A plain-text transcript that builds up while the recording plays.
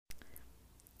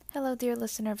Hello, dear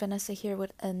listener. Vanessa here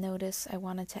with a notice I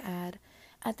wanted to add.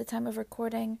 At the time of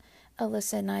recording,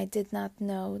 Alyssa and I did not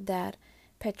know that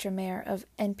Petra Mayer of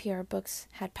NPR Books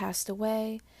had passed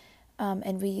away,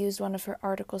 and we used one of her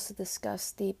articles to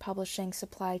discuss the publishing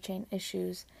supply chain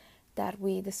issues that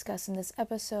we discuss in this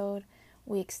episode.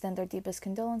 We extend our deepest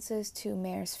condolences to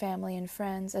Mayer's family and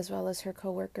friends, as well as her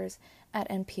coworkers at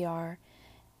NPR,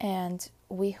 and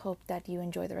we hope that you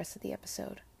enjoy the rest of the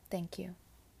episode. Thank you.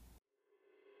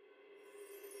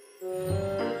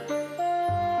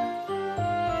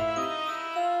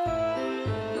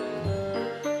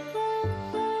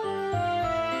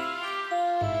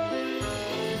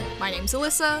 My name's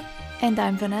Alyssa. And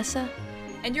I'm Vanessa.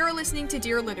 And you're listening to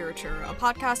Dear Literature, a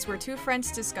podcast where two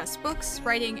friends discuss books,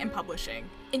 writing, and publishing.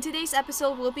 In today's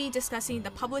episode, we'll be discussing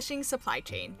the publishing supply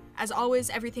chain. As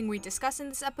always, everything we discuss in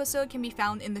this episode can be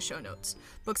found in the show notes.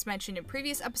 Books mentioned in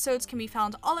previous episodes can be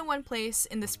found all in one place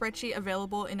in the spreadsheet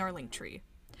available in our link tree.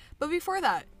 But before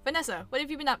that, Vanessa, what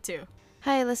have you been up to?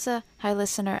 Hi, Alyssa. Hi,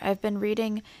 listener. I've been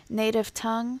reading Native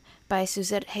Tongue by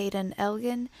Suzette Haden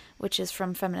Elgin, which is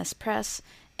from Feminist Press.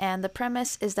 And the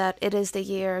premise is that it is the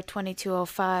year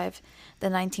 2205. The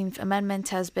 19th Amendment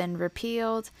has been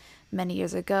repealed many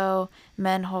years ago.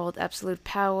 Men hold absolute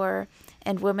power,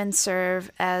 and women serve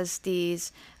as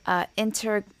these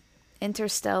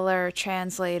interstellar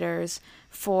translators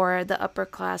for the upper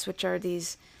class, which are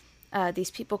these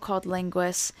people called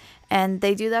linguists, and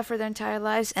they do that for their entire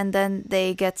lives, and then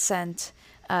they get sent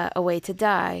away to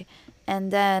die. And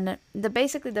then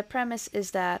basically the premise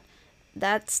is that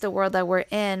that's the world that we're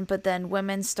in, but then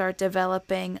women start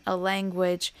developing a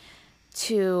language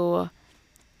to,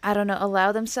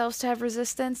 allow themselves to have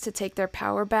resistance, to take their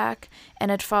power back. And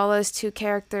it follows two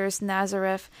characters,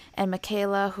 Nazareth and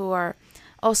Michaela, who are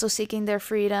also seeking their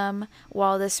freedom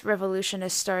while this revolution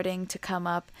is starting to come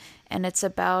up. And it's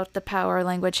about the power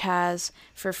language has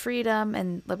for freedom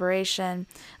and liberation.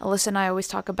 Alyssa and I always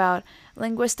talk about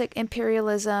linguistic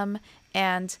imperialism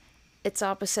and its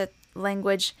opposite,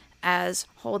 language, as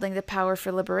holding the power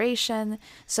for liberation.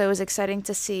 So it was exciting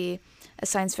to see a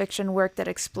science fiction work that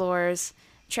explores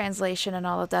translation and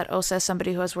all of that. Also, as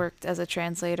somebody who has worked as a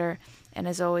translator and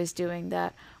is always doing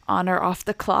that on or off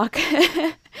the clock,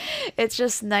 it's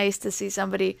just nice to see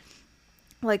somebody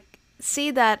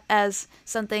see that as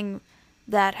something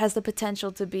that has the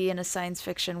potential to be in a science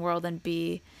fiction world and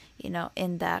be,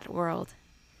 in that world.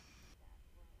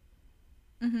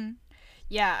 Mm-hmm.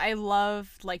 Yeah, I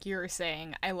love, like you were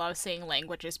saying, I love seeing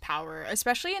language as power,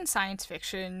 especially in science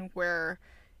fiction where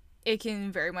it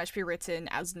can very much be written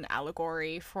as an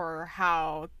allegory for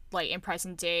how, in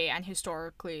present day and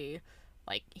historically,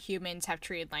 humans have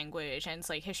treated language, and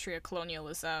it's, history of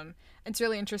colonialism. It's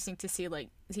really interesting to see,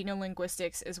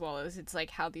 xenolinguistics as well as it's,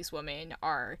 how these women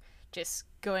are just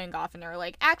going off and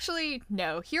are actually,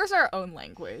 no, here's our own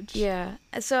language. Yeah.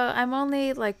 So I'm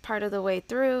only part of the way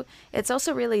through. It's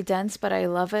also really dense, but I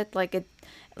love it.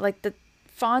 The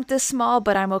font is small,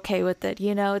 but I'm okay with it.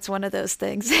 It's one of those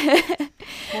things.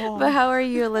 Oh. But how are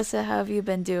you, Alyssa? How have you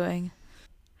been doing?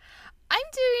 I'm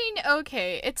doing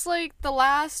okay. It's the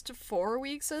last 4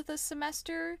 weeks of the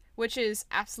semester, which is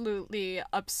absolutely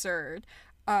absurd.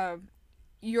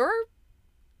 Your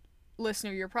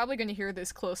listener, you're probably going to hear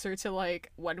this closer to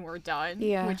when we're done,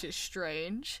 yeah, which is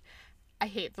strange. I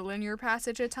hate the linear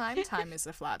passage of time. Time is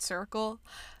a flat circle.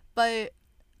 But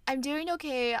I'm doing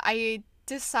okay. I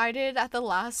decided at the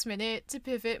last minute to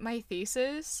pivot my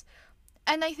thesis,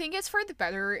 and I think it's for the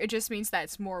better. It just means that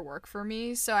it's more work for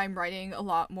me, so I'm writing a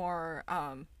lot more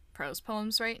prose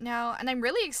poems right now, and I'm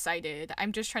really excited.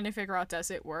 I'm just trying to figure out,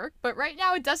 does it work? But right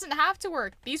now it doesn't have to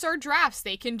work. These are drafts.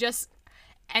 They can just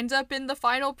end up in the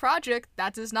final project.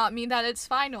 That does not mean that it's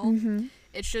final. Mm-hmm.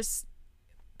 It's just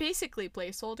basically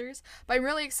placeholders. But I'm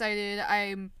really excited.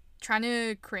 I'm trying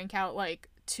to crank out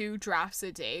 2 drafts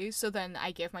a day, so then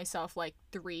I give myself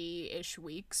 3-ish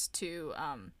weeks to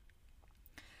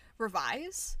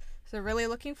revise. So really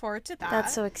looking forward to that.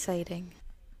 That's so exciting.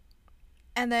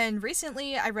 And then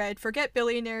recently I read Forget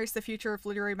Billionaires, The Future of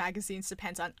Literary Magazines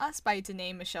Depends on Us by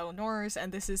Danae Michelle Norris,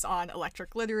 and this is on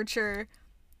Electric Literature.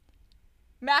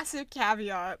 Massive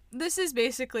caveat, this is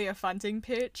basically a funding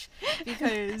pitch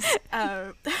because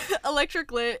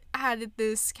Electric Lit had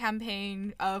this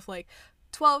campaign of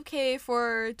 $12,000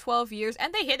 for 12 years,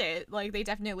 and they hit it. They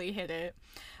definitely hit it.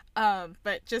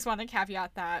 But just want to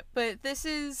caveat that. But this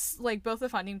is both a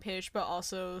funding pitch, but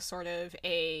also sort of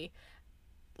a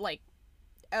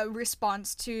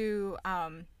response to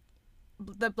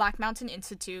the Black Mountain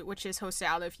Institute, which is hosted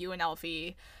out of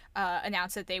UNLV,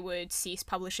 announced that they would cease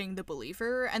publishing The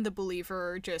Believer, and The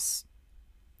Believer just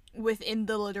within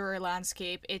the literary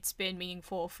landscape, it's been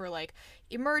meaningful for like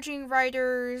emerging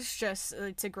writers. Just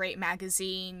it's a great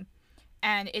magazine,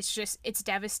 and it's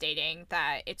devastating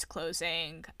that it's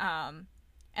closing.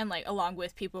 And like along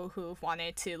with people who've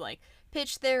wanted to like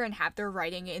pitch there and have their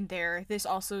writing in there,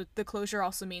 the closure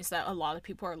also means that a lot of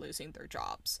people are losing their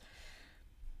jobs.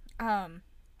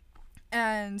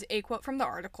 And a quote from the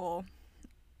article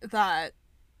that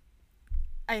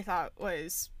I thought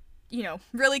was,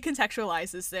 really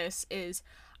contextualizes this is,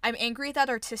 "I'm angry that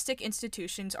artistic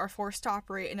institutions are forced to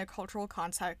operate in a cultural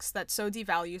context that so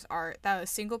devalues art that a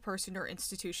single person or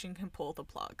institution can pull the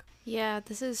plug." Yeah,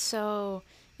 this is so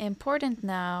important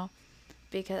now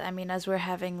because, I mean, as we're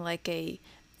having like an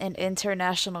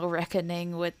international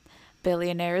reckoning with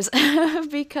billionaires,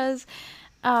 because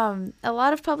a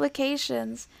lot of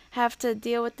publications have to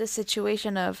deal with the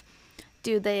situation of,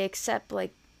 do they accept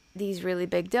like these really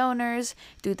big donors?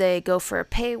 Do they go for a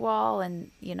paywall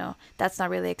and, that's not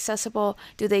really accessible?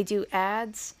 Do they do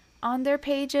ads on their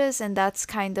pages? And that's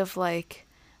kind of like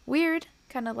weird,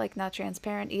 kind of like not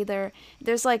transparent either.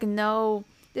 There's no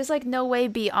way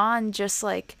beyond just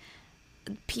like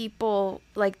people,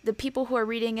 like the people who are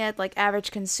reading it, like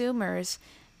average consumers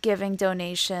giving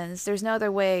donations. There's no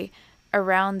other way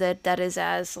around it that is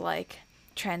as like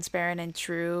transparent and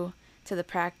true to the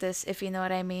practice, if you know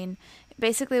what I mean.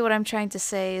 Basically what I'm trying to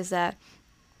say is that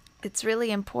it's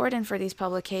really important for these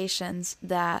publications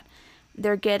that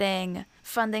they're getting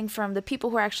funding from the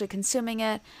people who are actually consuming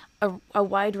it, a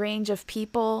wide range of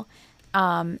people,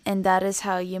 and that is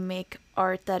how you make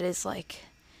art that is like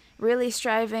really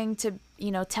striving to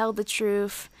tell the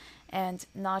truth and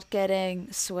not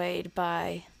getting swayed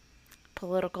by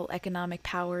political economic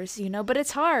powers, but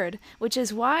it's hard, which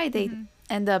is why they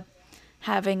end up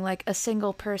having like a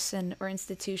single person or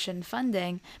institution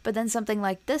funding. But then something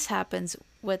like this happens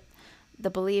with The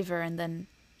Believer, and then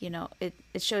it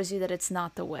shows you that it's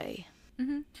not the way.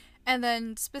 And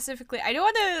then specifically, I don't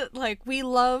want to like, we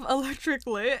love Electric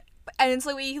Lit, and it's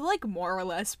like we like more or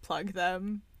less plug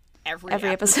them every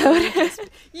episode.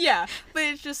 Yeah, but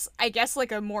it's just, I guess,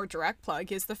 like a more direct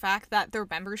plug is the fact that their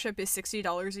membership is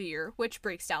 $60 a year, which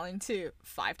breaks down into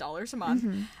 $5 a month.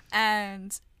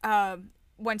 And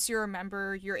once you're a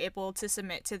member, you're able to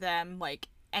submit to them like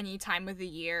any time of the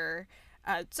year.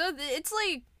 So it's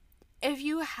like, if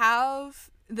you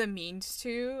have the means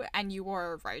to and you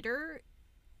are a writer,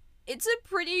 it's a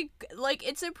pretty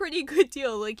good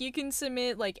deal. Like, you can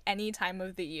submit like any time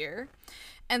of the year.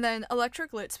 And then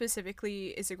Electric Lit specifically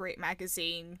is a great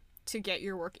magazine to get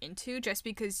your work into, just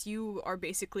because you are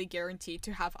basically guaranteed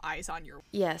to have eyes on your work.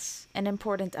 Yes, and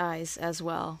important eyes as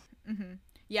well.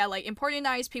 Yeah, like important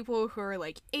eyes, people who are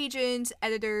like agents,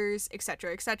 editors,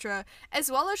 etc.,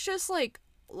 as well as just like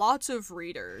lots of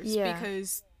readers. Yeah.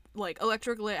 Because like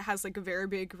Electric Lit has like a very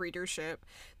big readership.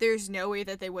 There's no way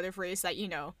that they would have raised that,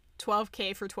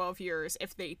 $12K for 12 years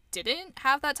if they didn't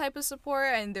have that type of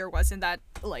support and there wasn't that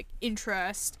like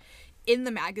interest in the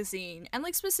magazine, and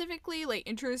like specifically like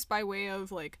interest by way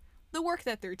of like the work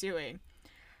that they're doing.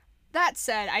 That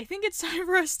said, I think it's time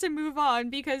for us to move on,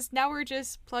 because now we're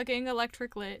just plugging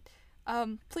Electric Lit.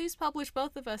 Please publish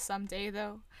both of us someday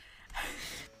though.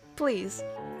 Please.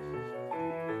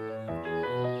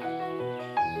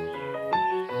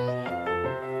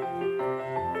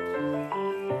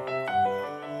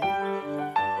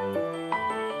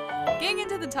 Getting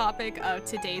into the topic of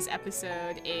today's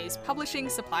episode is publishing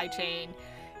supply chain.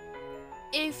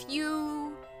 If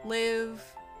you live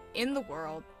in the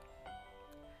world,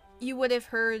 you would have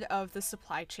heard of the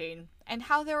supply chain and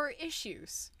how there are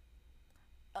issues.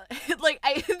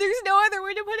 There's no other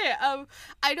way to put it.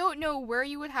 I don't know where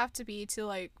you would have to be to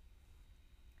like,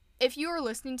 if you are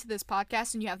listening to this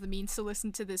podcast and you have the means to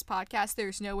listen to this podcast,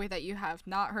 there's no way that you have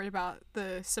not heard about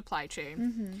the supply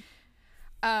chain.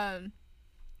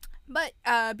 But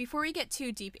before we get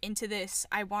too deep into this,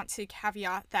 I want to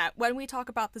caveat that when we talk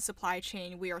about the supply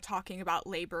chain, we are talking about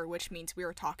labor, which means we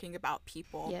are talking about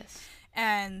people. Yes.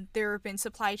 And there have been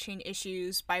supply chain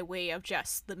issues by way of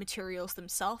just the materials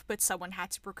themselves, but someone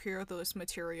had to procure those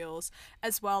materials,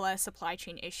 as well as supply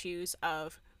chain issues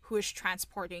of who is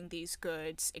transporting these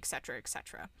goods, etc.,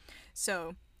 etc.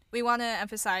 So we want to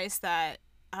emphasize that,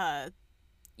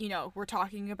 we're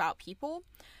talking about people.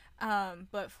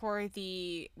 But we're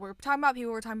talking about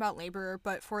people, we're talking about labor,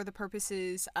 but for the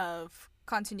purposes of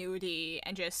continuity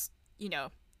and just,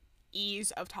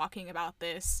 ease of talking about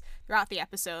this throughout the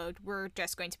episode, we're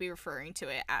just going to be referring to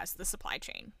it as the supply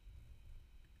chain.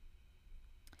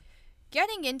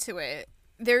 Getting into it,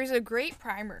 there's a great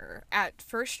primer at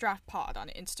First Draft Pod on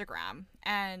Instagram,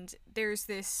 and there's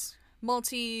this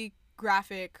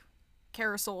multi-graphic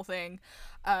carousel thing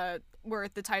where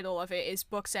the title of it is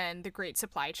Books and the Great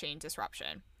Supply Chain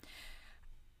Disruption.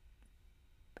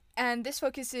 And this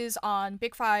focuses on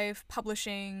Big Five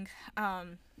publishing,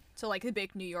 so like the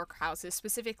big New York houses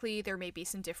specifically. There may be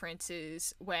some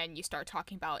differences when you start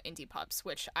talking about indie pubs,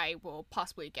 which I will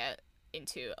possibly get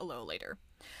into a little later.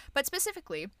 But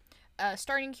specifically,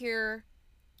 starting here,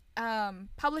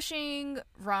 publishing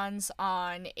runs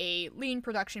on a lean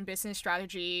production business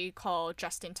strategy called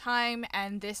just in time,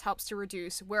 and this helps to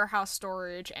reduce warehouse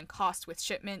storage and cost with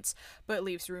shipments, but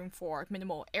leaves room for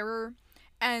minimal error.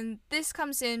 And this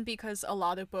comes in because a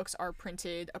lot of books are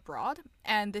printed abroad,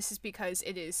 and this is because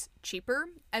it is cheaper,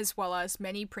 as well as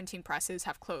many printing presses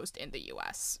have closed in the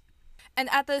US. And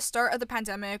at the start of the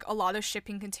pandemic, a lot of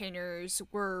shipping containers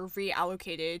were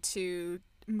reallocated to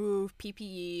move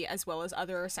PPE as well as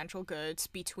other essential goods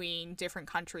between different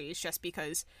countries, just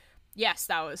because, yes,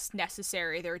 that was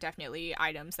necessary. There were definitely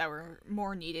items that were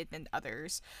more needed than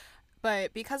others.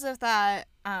 But because of that,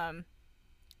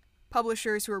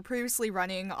 publishers who were previously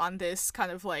running on this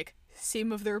kind of like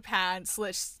seam of their pants,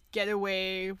 let's get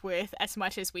away with as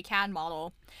much as we can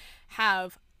model,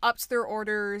 have upped their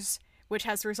orders, which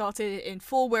has resulted in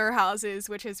full warehouses,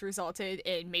 which has resulted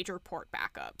in major port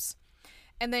backups.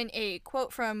 And then a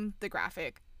quote from the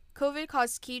graphic: COVID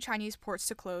caused key Chinese ports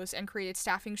to close and created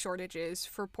staffing shortages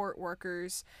for port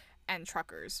workers and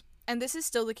truckers. And this is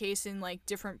still the case in like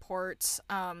different ports.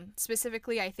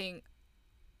 Specifically, I think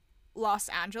Los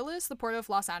Angeles, the port of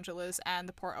Los Angeles, and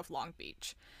the port of Long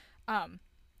Beach. And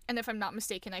if I'm not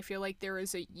mistaken, I feel like there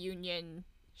was a union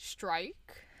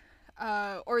strike,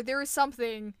 or there was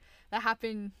something that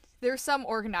happened. There's some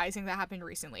organizing that happened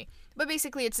recently, but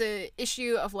basically, it's a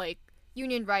issue of like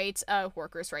union rights,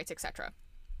 workers' rights, etc.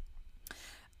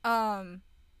 And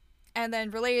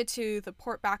then related to the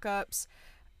port backups,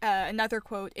 another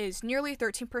quote is: nearly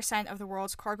 13% of the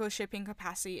world's cargo shipping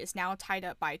capacity is now tied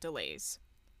up by delays.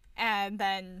 And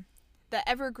then the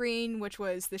Evergreen, which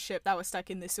was the ship that was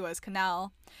stuck in the Suez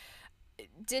Canal,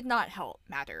 did not help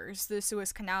matters. The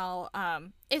Suez Canal,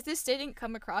 if this didn't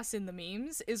come across in the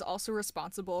memes, is also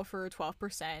responsible for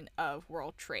 12% of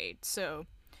world trade. So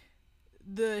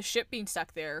the ship being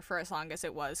stuck there for as long as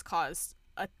it was caused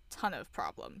a ton of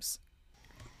problems.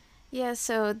 Yeah,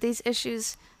 so these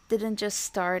issues didn't just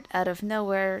start out of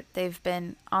nowhere. They've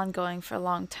been ongoing for a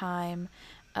long time.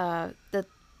 The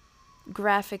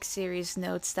graphic series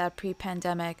notes that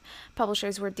pre-pandemic,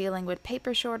 publishers were dealing with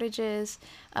paper shortages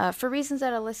for reasons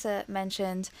that Alyssa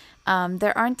mentioned.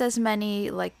 There aren't as many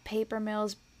like paper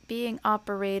mills being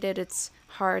operated. It's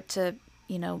hard to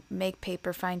make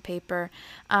paper, find paper.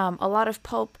 A lot of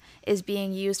pulp is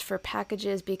being used for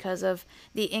packages because of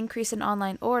the increase in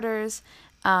online orders.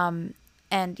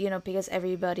 And, because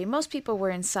most people were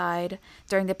inside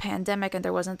during the pandemic and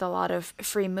there wasn't a lot of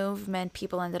free movement,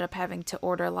 people ended up having to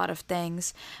order a lot of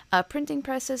things. Printing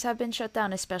presses have been shut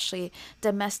down, especially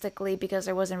domestically, because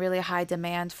there wasn't really a high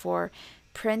demand for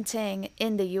printing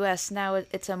in the US. Now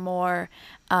it's a more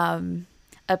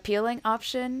appealing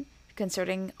option,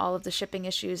 concerning all of the shipping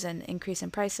issues and increase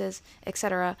in prices,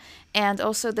 etc. And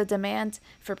also the demand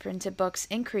for printed books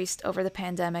increased over the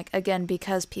pandemic, again,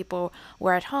 because people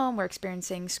were at home, were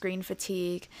experiencing screen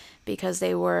fatigue, because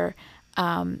they were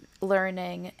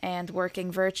learning and working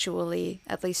virtually,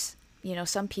 at least,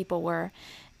 some people were.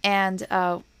 And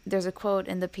there's a quote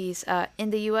in the piece: in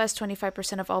the US,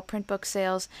 25% of all print book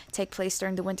sales take place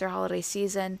during the winter holiday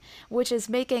season, which is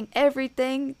making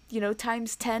everything,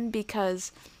 times 10,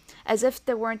 because as if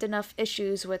there weren't enough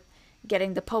issues with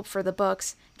getting the pulp for the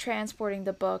books, transporting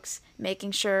the books,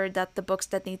 making sure that the books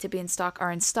that need to be in stock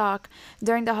are in stock.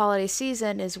 During the holiday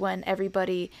season is when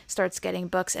everybody starts getting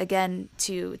books again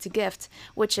to gift,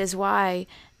 which is why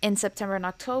in September and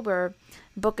October,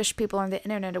 bookish people on the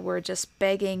internet were just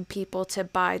begging people to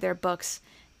buy their books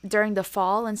during the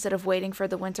fall instead of waiting for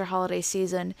the winter holiday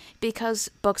season, because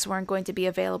books weren't going to be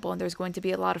available and there's going to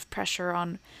be a lot of pressure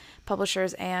on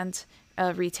publishers and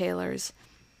retailers.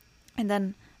 And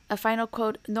then a final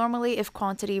quote: normally, if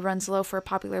quantity runs low for a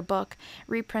popular book,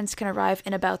 reprints can arrive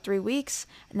in about 3 weeks.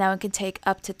 Now it can take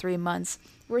up to 3 months.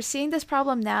 We're seeing this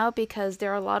problem now because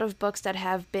there are a lot of books that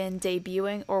have been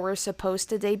debuting or were supposed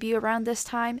to debut around this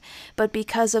time, but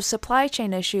because of supply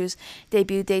chain issues,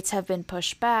 debut dates have been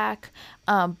pushed back.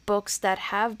 Books that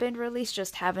have been released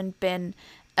just haven't been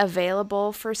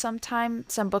available for some time.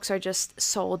 Some books are just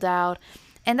sold out.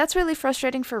 And that's really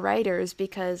frustrating for writers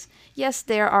because, yes,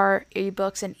 there are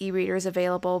ebooks and e-readers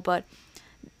available, but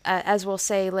as we'll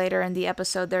say later in the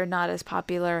episode, they're not as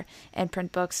popular, and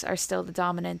print books are still the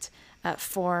dominant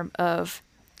form of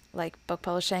book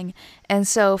publishing. And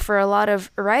so for a lot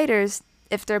of writers,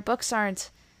 if their books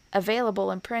aren't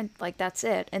available in print, like that's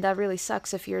it. And that really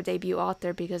sucks if you're a debut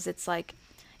author, because it's like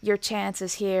your chance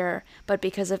is here, but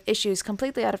because of issues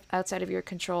completely outside of your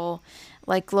control,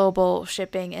 like global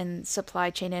shipping and supply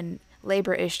chain and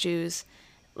labor issues,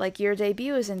 like your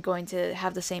debut isn't going to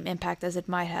have the same impact as it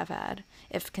might have had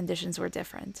if conditions were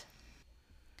different.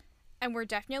 And we're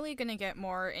definitely going to get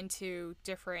more into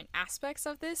different aspects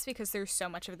of this because there's so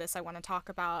much of this I want to talk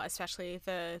about, especially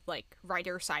the like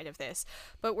writer side of this.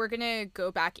 But we're going to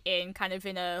go back in kind of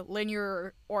in a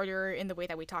linear order in the way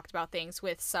that we talked about things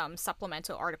with some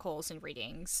supplemental articles and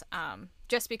readings.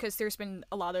 Just because there's been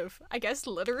a lot of, I guess,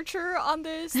 literature on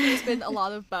this. There's been a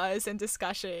lot of buzz and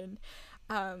discussion.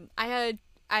 I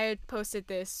had posted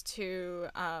this to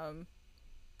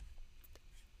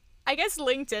I guess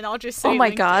LinkedIn, I'll just say Oh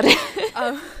my LinkedIn.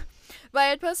 God. But I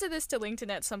had posted this to LinkedIn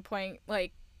at some point,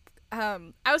 like,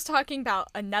 I was talking about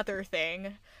another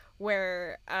thing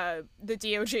where the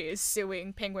DOJ is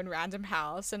suing Penguin Random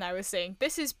House, and I was saying,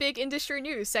 this is big industry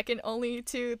news, second only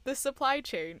to the supply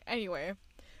chain. Anyway,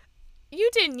 you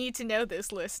didn't need to know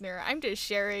this, listener. I'm just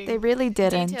sharing They really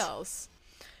didn't. details.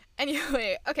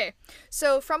 Anyway, okay,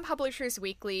 so from Publishers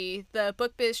Weekly, the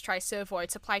book biz tries to avoid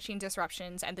supply chain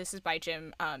disruptions, and this is by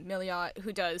Jim Milliot,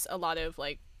 who does a lot of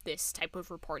like this type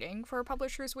of reporting for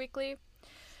Publishers Weekly.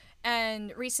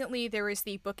 And recently there was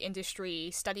the Book Industry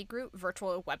Study Group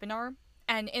virtual webinar,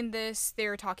 and in this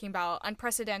they're talking about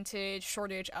unprecedented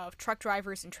shortage of truck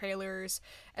drivers and trailers,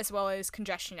 as well as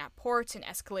congestion at ports and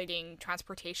escalating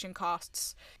transportation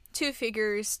costs. Two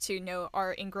figures to note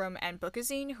are Ingram and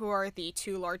Bookazine, who are the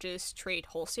two largest trade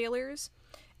wholesalers.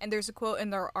 And there's a quote in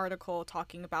their article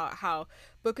talking about how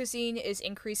Bookazine is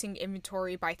increasing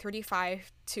inventory by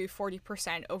 35 to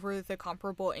 40% over the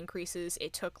comparable increases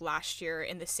it took last year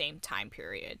in the same time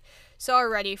period. So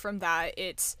already from that,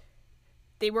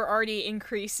 they were already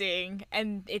increasing,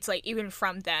 and it's like even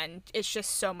from then, it's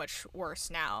just so much worse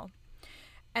now.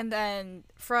 And then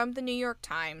from the New York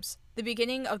Times, The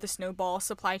Beginning of the Snowball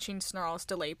Supply Chain Snarls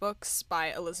Delay Books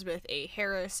by Elizabeth A.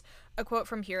 Harris. A quote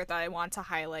from here that I want to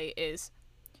highlight is,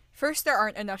 "First, there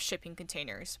aren't enough shipping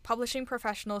containers. Publishing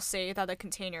professionals say that a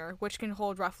container, which can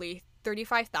hold roughly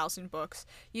 35,000 books,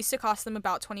 used to cost them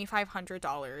about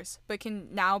 $2,500, but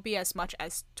can now be as much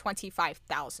as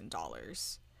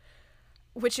 $25,000.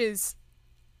 Which is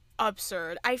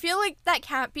absurd. I feel like that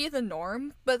can't be the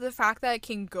norm, but the fact that it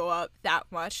can go up that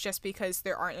much just because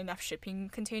there aren't enough shipping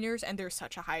containers and there's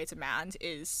such a high demand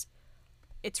it's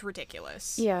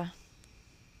ridiculous. Yeah.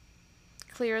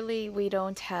 Clearly, we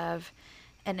don't have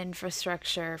an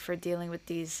infrastructure for dealing with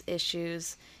these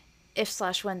issues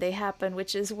if/when they happen,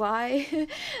 which is why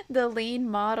the lean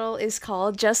model is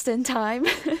called just in time.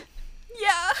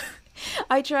 Yeah.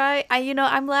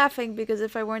 I'm laughing because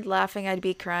if I weren't laughing, I'd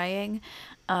be crying.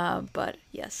 But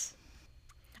yes.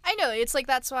 I know, it's like,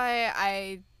 that's why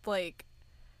I, like,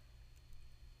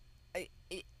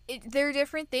 there are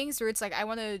different things where it's like, I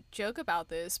want to joke about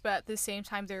this, but at the same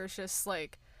time, there's just,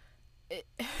 like,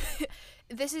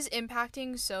 this is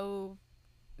impacting so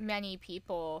many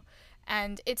people,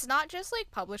 and it's not just,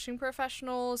 like, publishing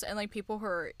professionals and, like, people who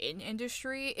are in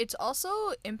industry, it's also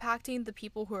impacting the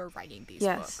people who are writing these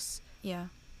books. Yeah.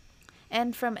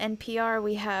 And from NPR,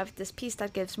 we have this piece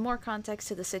that gives more context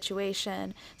to the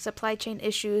situation. Supply chain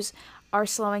issues are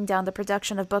slowing down the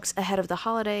production of books ahead of the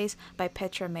holidays by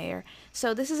Petra Mayer.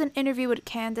 So this is an interview with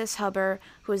Candace Huber,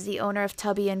 who is the owner of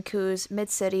Tubby & Coos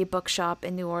Mid-City Bookshop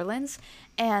in New Orleans.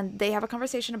 And they have a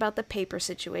conversation about the paper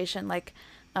situation, like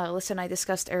Alyssa and I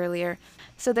discussed earlier.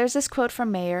 So there's this quote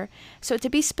from Mayer. "So to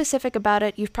be specific about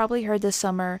it, you've probably heard this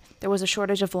summer there was a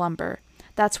shortage of lumber.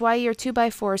 That's why your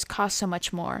 2x4s cost so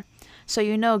much more. So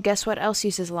guess what else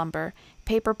uses lumber?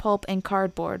 Paper pulp and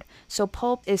cardboard. So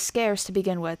pulp is scarce to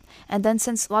begin with. And then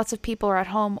since lots of people are at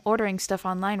home ordering stuff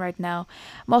online right now,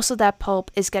 most of that pulp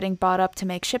is getting bought up to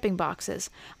make shipping boxes.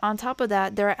 On top of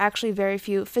that, there are actually very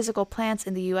few physical plants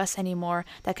in the US anymore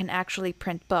that can actually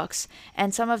print books.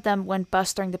 And some of them went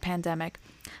bust during the pandemic.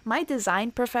 My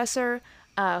design professor,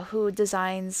 who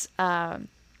designs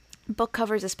book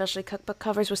covers, especially cookbook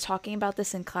covers, was talking about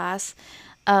this in class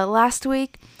last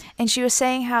week, and she was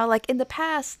saying how, like, in the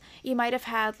past you might have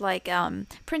had like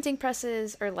printing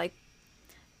presses or like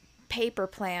paper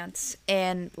plants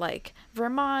in like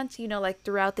Vermont, like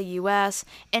throughout the US,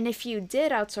 and if you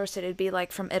did outsource it, it'd be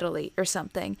like from Italy or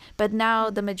something. But now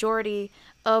the majority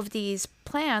of these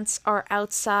plants are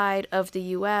outside of the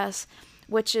US,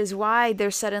 which is why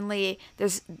there's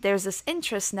this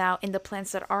interest now in the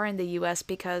plants that are in the US,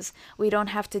 because we don't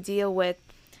have to deal with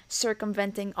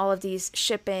circumventing all of these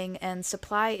shipping and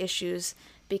supply issues,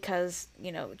 because,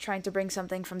 trying to bring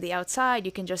something from the outside,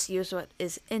 you can just use what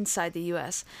is inside the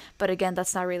US. But again,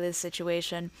 that's not really the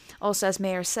situation. Also, as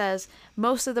Mayer says,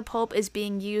 most of the pulp is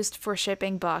being used for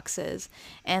shipping boxes.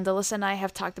 And Alyssa and I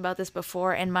have talked about this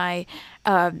before, and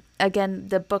again,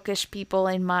 the bookish people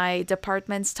in my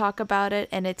departments talk about it,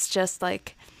 and it's just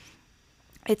like,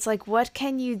 what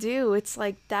can you do? It's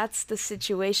like, that's the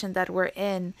situation that we're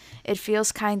in. It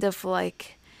feels kind of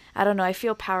like, I don't know, I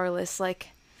feel powerless. Like,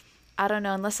 I don't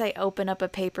know, unless I open up a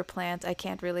paper plant, I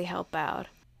can't really help out.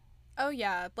 Oh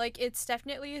yeah, like it's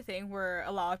definitely a thing where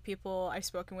a lot of people I've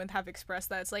spoken with have expressed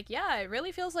that it's like, yeah, it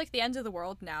really feels like the end of the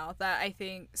world now, that I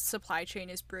think supply chain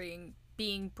is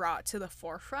being brought to the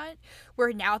forefront,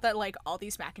 where now that like all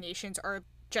these machinations are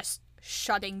just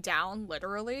shutting down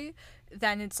literally,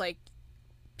 then it's like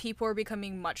people are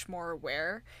becoming much more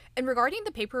aware. And regarding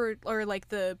the paper or like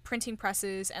the printing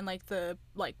presses and like the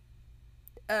like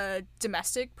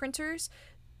domestic printers,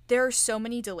 there are so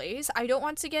many delays. I don't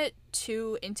want to get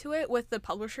too into it with the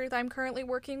publisher that I'm currently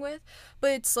working with,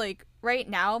 but it's like right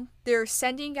now they're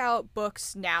sending out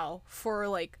books now for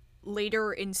like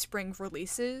later in spring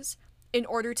releases in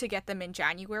order to get them in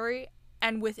January.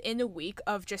 And within a week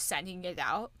of just sending it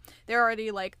out, they're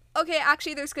already like, okay,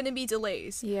 actually there's going to be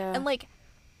delays. Yeah. And like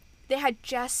they had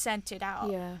just sent it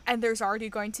out, yeah, and there's already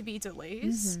going to be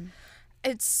delays.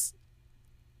 Mm-hmm.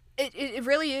 It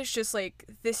really is just like,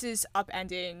 this is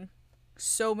upending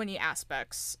so many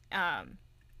aspects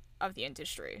of the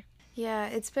industry. Yeah,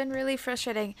 it's been really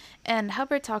frustrating. And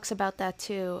Hubbard talks about that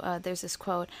too. There's this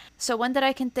quote. So, one that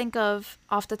I can think of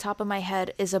off the top of my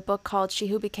head is a book called She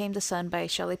Who Became the Sun by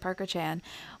Shelley Parker Chan,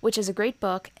 which is a great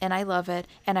book, and I love it,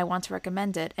 and I want to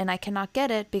recommend it. And I cannot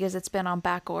get it because it's been on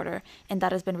back order, and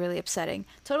that has been really upsetting.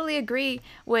 Totally agree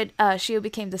with She Who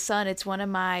Became the Sun. It's one of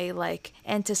my like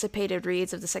anticipated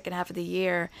reads of the second half of the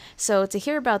year. So, to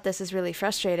hear about this is really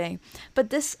frustrating. But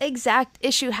this exact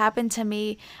issue happened to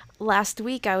me last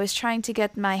week. I was trying to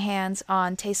get my hands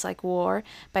on Tastes Like War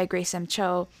by Grace M.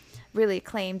 Cho, really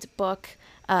acclaimed book,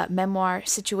 memoir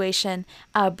situation,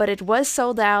 but it was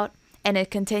sold out, and it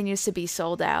continues to be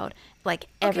sold out, like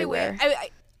everywhere. Okay,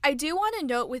 wait. I do want to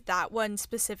note with that one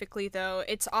specifically, though,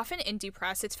 it's often indie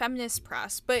press, it's feminist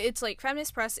press, but it's like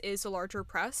feminist press is a larger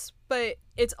press, but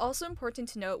it's also important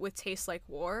to note with Tastes Like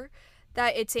War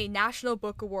that it's a National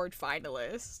Book Award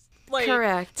finalist. Like,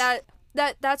 correct.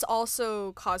 That's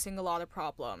also causing a lot of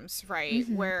problems, right?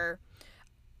 Mm-hmm. Where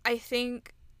I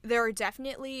think there are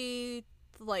definitely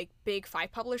like big five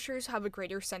publishers who have a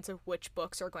greater sense of which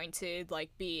books are going to like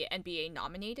be NBA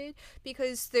nominated,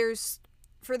 because there's,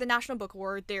 for the National Book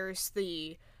Award, there's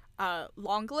the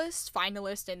long list,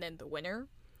 finalist, and then the winner.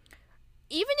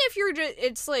 Even if you're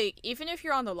even if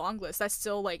you're on the long list, that's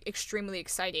still like extremely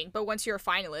exciting. But once you're a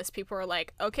finalist, people are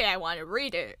like, okay, I want to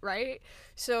read it, right?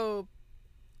 So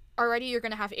already you're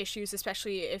going to have issues,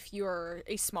 especially if you're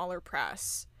a smaller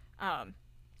press, and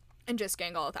just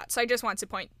getting all of that. So I just want to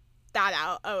point that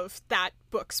out of that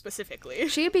book specifically.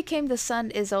 She Who Became the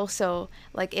Sun is also,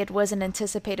 like, it was an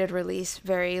anticipated release,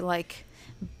 very, like,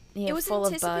 it was full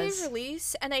an of anticipated buzz.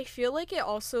 release, and I feel like it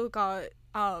also got,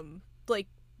 like,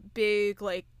 big,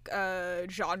 like,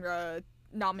 genre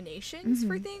nominations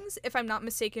for things, if I'm not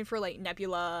mistaken, for like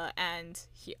Nebula, and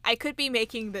I could be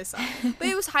making this up, but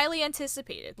it was highly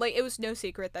anticipated. Like, it was no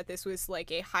secret that this was like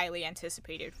a highly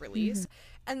anticipated release.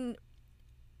 And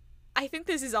I think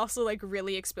this is also like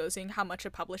really exposing how much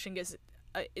of publishing is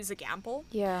a gamble.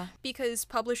 Yeah. Because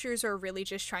publishers are really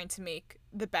just trying to make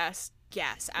the best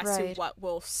guess as to what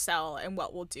will sell and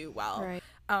what will do well. Right.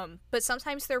 But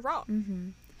sometimes they're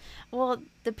wrong. Well,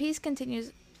 the piece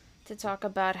continues to talk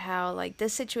about how, like,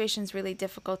 this situation is really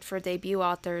difficult for debut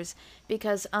authors,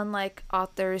 because unlike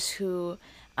authors who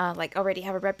like already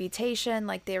have a reputation,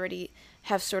 like they already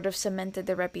have sort of cemented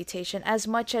their reputation as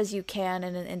much as you can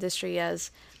in an industry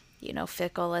as,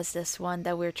 fickle as this one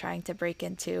that we're trying to break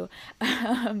into.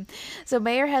 So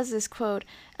Mayer has this quote,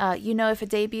 if a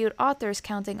debut author is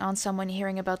counting on someone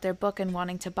hearing about their book and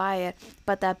wanting to buy it,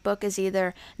 but that book is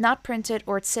either not printed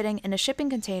or it's sitting in a shipping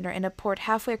container in a port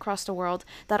halfway across the world,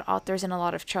 that author's in a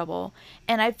lot of trouble.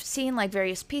 And I've seen like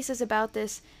various pieces about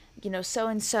this,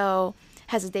 so-and-so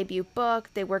has a debut book,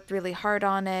 they worked really hard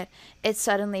on it, it's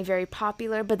suddenly very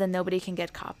popular, but then nobody can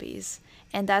get copies.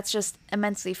 And that's just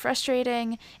immensely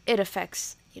frustrating. It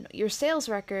affects, your sales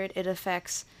record. It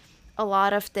affects a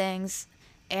lot of things.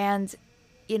 And,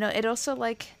 it also,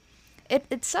 like,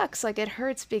 it sucks. Like, it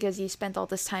hurts because you spent all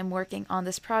this time working on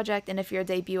this project. And if you're a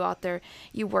debut author,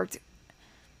 you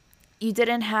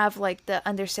didn't have, like, the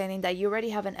understanding that you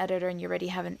already have an editor and you already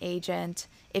have an agent,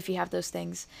 if you have those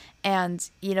things. And,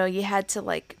 you had to,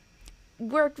 like,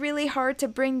 worked really hard to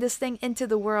bring this thing into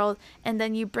the world, and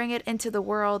then you bring it into the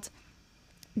world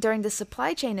during the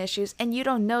supply chain issues, and you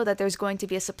don't know that there's going to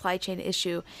be a supply chain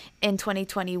issue in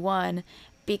 2021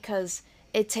 because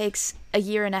it takes a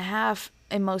year and a half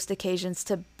in most occasions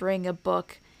to bring a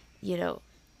book,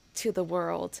 to the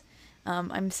world.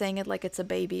 I'm saying it like it's a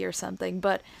baby or something,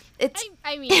 but it's...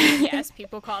 I mean, yes,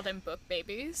 people call them book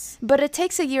babies. But it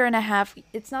takes a year and a half.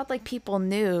 It's not like people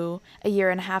knew a year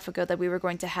and a half ago that we were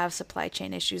going to have supply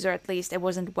chain issues, or at least it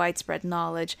wasn't widespread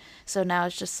knowledge. So now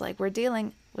it's just like we're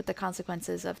dealing with the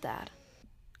consequences of that.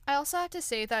 I also have to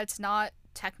say that it's not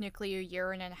technically a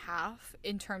year and a half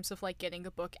in terms of like getting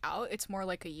a book out. It's more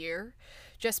like a year,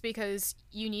 just because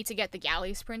you need to get the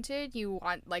galleys printed, you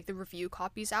want like the review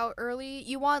copies out early,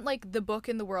 you want like the book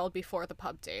in the world before the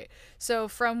pub date. So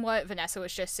from what Vanessa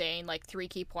was just saying, like 3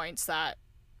 key points that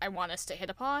I want us to hit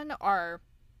upon are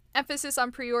emphasis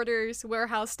on pre-orders,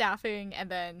 warehouse staffing, and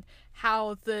then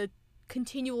how the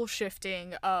continual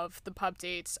shifting of the pub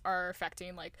dates are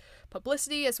affecting like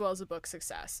publicity as well as the book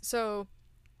success. So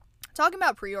talking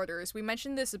about pre-orders, we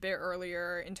mentioned this a bit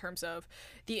earlier in terms of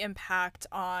the impact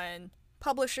on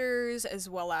publishers as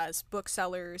well as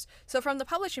booksellers. So from the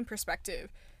publishing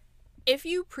perspective, if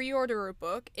you pre-order a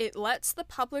book, it lets the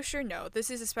publisher know. This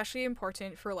is especially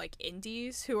important for like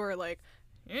indies who are like,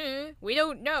 we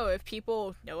don't know if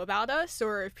people know about us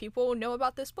or if people know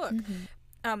about this book.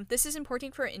 This is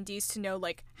important for indies to know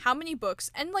like how many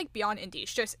books, and like beyond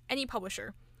indies, just any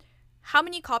publisher, how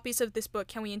many copies of this book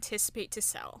can we anticipate to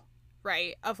sell,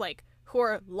 right? Of like who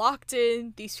are locked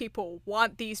in, these people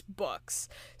want these books.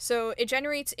 So it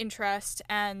generates interest,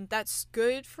 and that's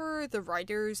good for the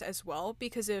writers as well,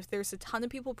 because if there's a ton of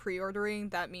people pre-ordering,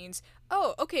 that means,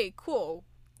 oh, okay, cool.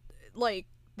 Like,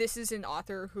 this is an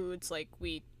author who it's like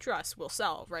we trust will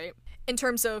sell, right? In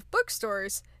terms of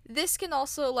bookstores, this can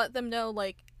also let them know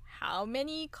like how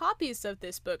many copies of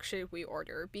this book should we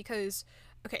order, because,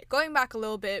 okay, going back a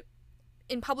little bit,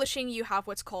 in publishing, you have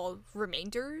what's called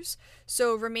remainders.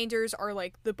 So remainders are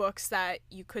like the books that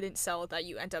you couldn't sell that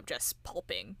you end up just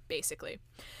pulping, basically.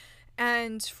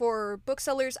 And for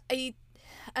booksellers,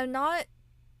 I'm not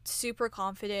super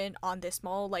confident on this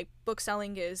model. Like,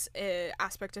 bookselling is an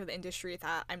aspect of the industry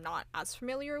that I'm not as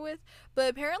familiar with.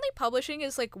 But apparently publishing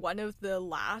is like one of the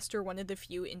last or one of the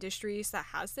few industries that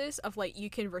has this, of like you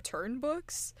can return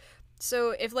books.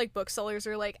 So if like booksellers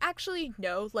are like, actually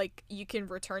no, like you can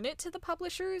return it to the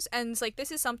publishers, and it's like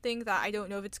this is something that I don't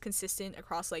know if it's consistent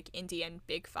across like indie and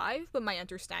Big Five, but my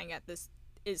understanding at this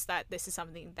is that this is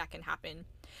something that can happen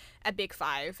at Big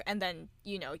Five, and then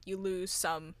you lose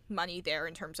some money there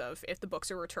in terms of if the books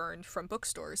are returned from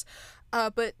bookstores.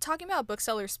 But talking about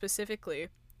booksellers specifically,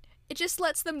 it just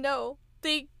lets them know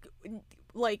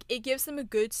it gives them a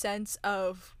good sense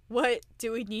of what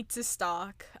do we need to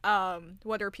stock,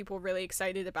 what are people really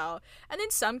excited about, and in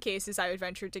some cases I would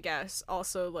venture to guess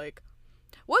also like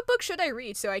what book should I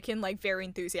read so I can like very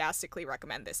enthusiastically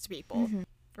recommend this to people,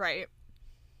 right?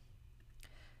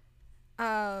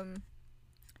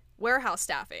 Warehouse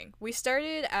staffing. We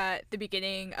started at the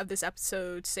beginning of this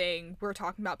episode saying we're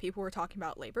talking about people, we're talking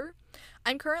about labor.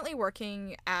 I'm currently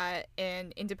working at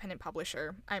an independent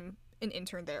publisher. I'm an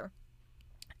intern there.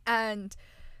 And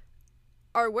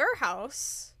our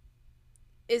warehouse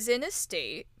is in a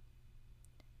state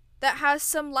that has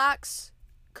some lax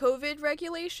COVID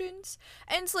regulations.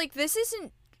 And it's like, this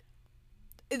isn't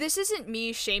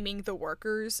me shaming the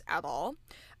workers at all.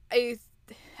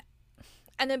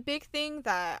 And a big thing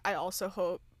that I also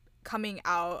hope coming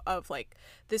out of like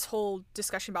this whole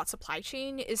discussion about supply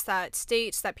chain is that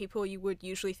states that people you would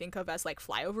usually think of as like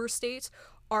flyover states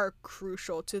are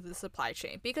crucial to the supply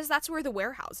chain, because that's where the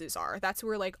warehouses are. That's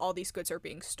where like all these goods are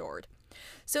being stored.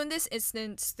 So in this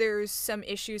instance, there's some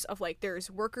issues of like there's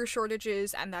worker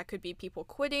shortages, and that could be people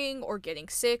quitting or getting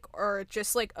sick or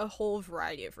just like a whole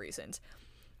variety of reasons.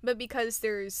 But because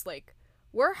there's like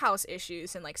warehouse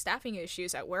issues and like staffing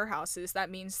issues at warehouses, that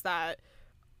means that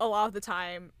a lot of the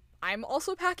time I'm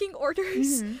also packing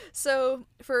orders. So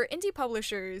for indie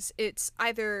publishers, it's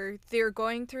either they're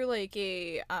going through like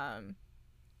a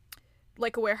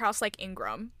warehouse like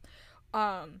Ingram,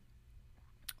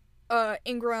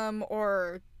 Ingram,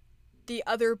 or the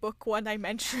other book one I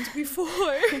mentioned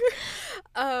before,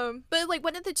 but like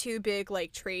one of the two big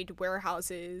like trade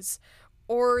warehouses,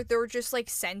 or they're just like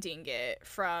sending it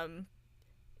from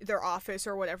their office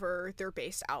or whatever they're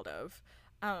based out of.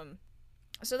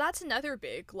 So that's another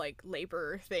big like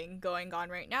labor thing going on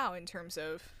right now in terms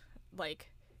of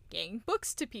like getting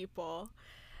books to people.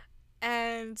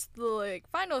 And the like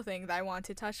final thing that I want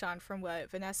to touch on from what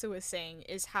Vanessa was saying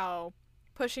is how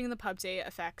pushing the pub date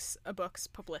affects a book's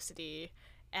publicity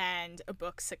and a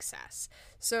book's success.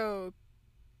 So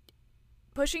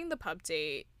pushing the pub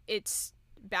date, it's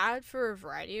bad for a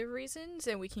variety of reasons,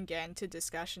 and we can get into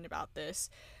discussion about this.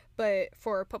 But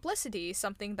for publicity,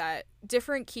 something that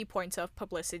different key points of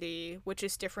publicity, which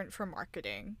is different from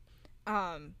marketing.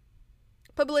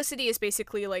 Publicity is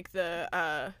basically like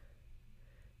the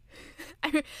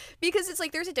because it's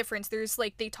like there's a difference. There's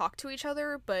like they talk to each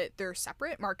other, but they're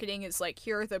separate. Marketing is like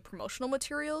here are the promotional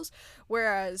materials,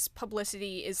 whereas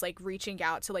publicity is like reaching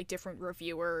out to like different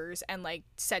reviewers and like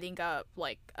setting up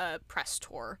like a press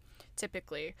tour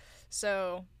typically.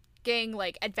 So getting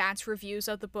like advanced reviews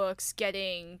of the books,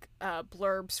 getting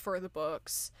blurbs for the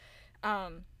books,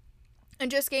 and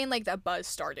just getting like that buzz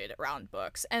started around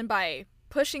books. And by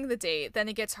pushing the date, then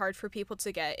it gets hard for people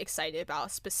to get excited about a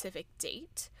specific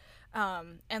date.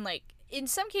 And like in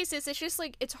some cases it's just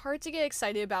like it's hard to get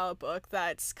excited about a book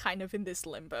that's kind of in this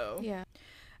limbo. Yeah.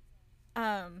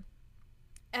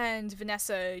 And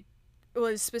Vanessa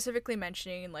was specifically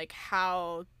mentioning like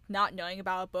how not knowing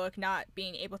about a book, not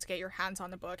being able to get your hands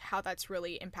on a book, how that's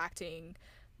really impacting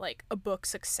like a book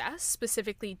success,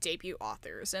 specifically debut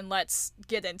authors. And let's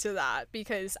get into that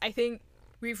because I think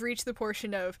we've reached the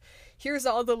portion of here's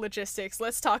all the logistics.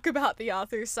 Let's talk about the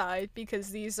author side because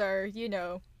these are, you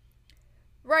know,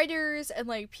 writers and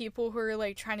like people who are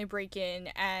like trying to break in,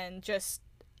 and just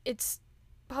it's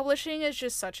publishing is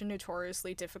just such a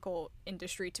notoriously difficult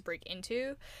industry to break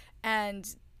into,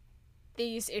 and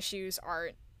these issues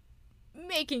aren't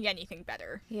making anything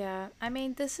better. Yeah, I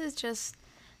mean,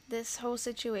 this whole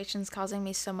situation's causing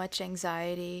me so much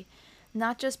anxiety,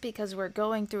 not just because we're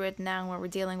going through it now where we're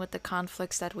dealing with the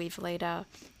conflicts that we've laid out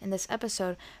in this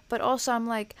episode, but also I'm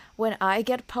like, when I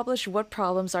get published, what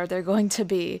problems are there going to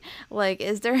be? Like,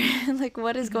 is there, like,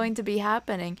 what is going to be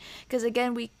happening? Because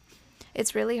again,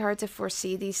 it's really hard to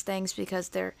foresee these things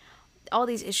because all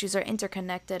these issues are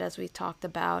interconnected, as we talked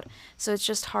about. So it's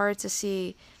just hard to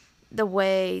see the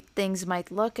way things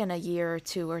might look in a year or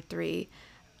 2 or 3.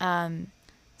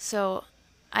 So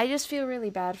I just feel really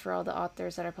bad for all the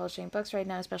authors that are publishing books right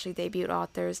now, especially debut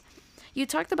authors. You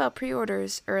talked about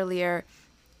pre-orders earlier.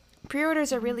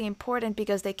 Pre-orders are really important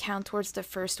because they count towards the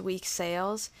first week's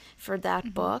sales for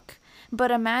that book.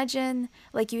 But imagine,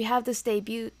 like, you have this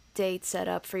debut date set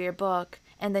up for your book,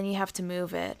 and then you have to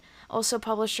move it. Also,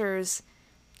 publishers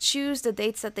choose the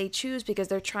dates that they choose because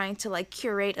they're trying to, like,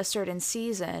 curate a certain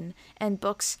season, and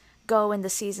books go in the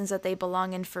seasons that they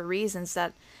belong in for reasons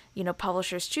that, you know,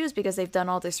 publishers choose because they've done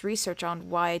all this research on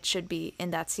why it should be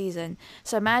in that season.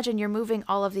 So imagine you're moving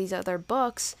all of these other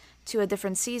books to a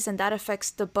different season. That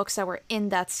affects the books that were in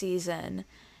that season.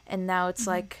 And now it's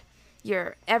like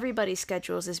everybody's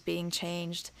schedules is being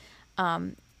changed.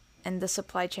 And the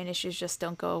supply chain issues just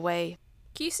don't go away.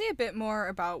 Can you say a bit more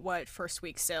about what first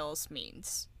week sales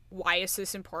means? Why is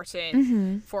this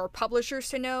important for publishers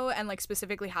to know, and like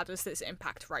specifically how does this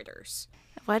impact writers?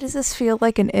 Why does this feel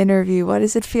like an interview? Why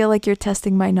does it feel like you're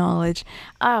testing my knowledge?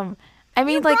 I mean,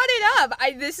 you like, brought it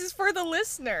up. This is for the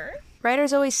listener.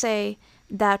 Writers always say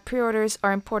that pre-orders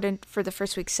are important for the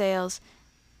first week sales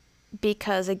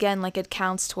because, again, like, it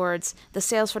counts towards the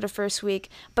sales for the first week,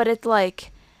 but it,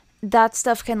 like, that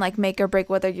stuff can, like, make or break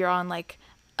whether you're on, like,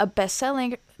 a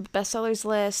bestsellers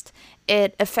list.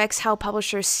 It affects how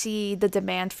publishers see the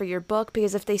demand for your book,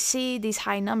 because if they see these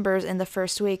high numbers in the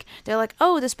first week, they're like,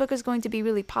 oh, this book is going to be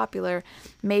really popular.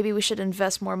 Maybe we should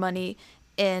invest more money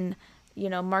in, you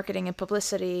know, marketing and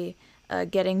publicity,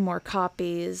 getting more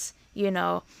copies, you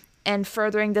know, and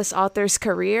furthering this author's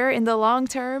career in the long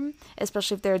term,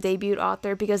 especially if they're a debut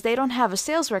author, because they don't have a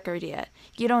sales record yet.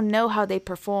 You don't know how they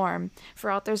perform.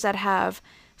 For authors that have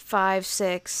 5,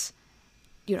 6,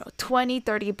 20,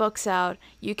 30 books out,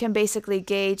 you can basically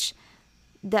gauge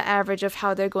the average of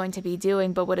how they're going to be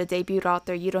doing. But with a debut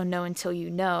author, you don't know until you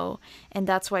know. And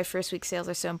that's why first week sales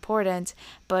are so important.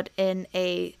 But in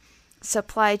a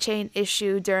supply chain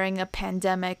issue during a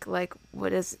pandemic like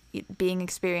what is being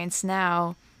experienced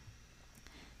now,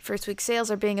 first week sales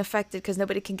are being affected because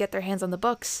nobody can get their hands on the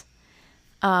books.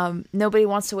 Nobody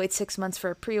wants to wait 6 months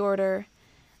for a pre-order.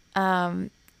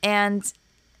 And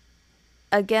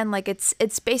again, like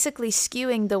it's basically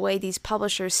skewing the way these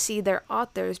publishers see their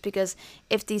authors, because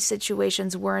if these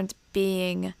situations weren't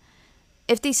occurring,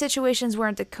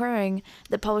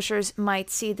 the publishers might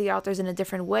see the authors in a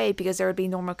different way because there would be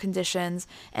normal conditions,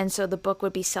 and so the book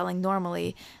would be selling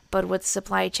normally. But with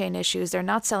supply chain issues, they're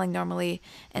not selling normally,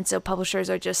 and so publishers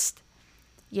are just,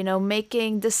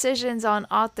 making decisions on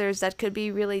authors that could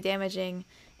be really damaging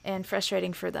and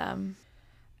frustrating for them.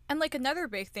 And like another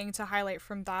big thing to highlight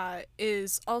from that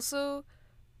is also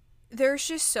there's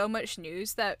just so much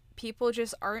news that people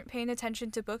just aren't paying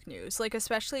attention to book news. Like,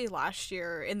 especially last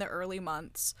year in the early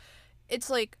months. It's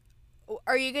like,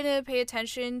 are you going to pay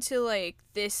attention to, like,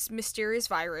 this mysterious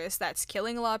virus that's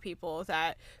killing a lot of people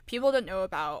that people don't know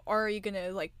about? Or are you going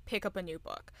to, like, pick up a new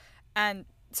book? And,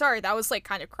 sorry, that was, like,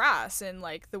 kind of crass in,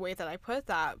 like, the way that I put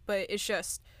that. But it's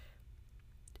just,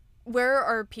 where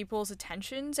are people's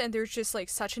attentions? And there's just, like,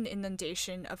 such an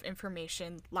inundation of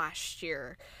information last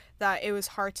year that it was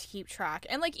hard to keep track.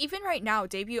 And, like, even right now,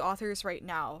 debut authors right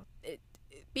now,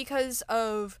 because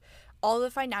of all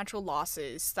the financial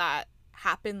losses that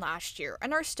happened last year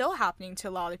and are still happening to a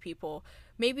lot of people,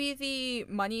 maybe the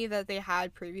money that they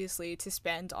had previously to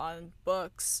spend on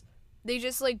books, they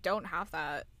just, like, don't have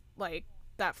that, like,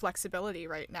 that flexibility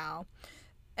right now.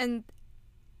 And,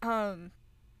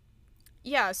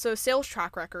 yeah, so sales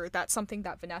track record, that's something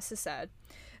that Vanessa said.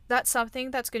 That's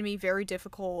something that's going to be very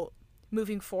difficult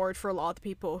moving forward for a lot of the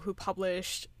people who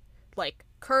published, like,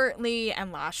 currently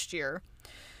and last year.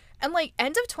 And, like,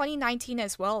 end of 2019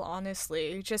 as well,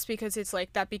 honestly, just because it's,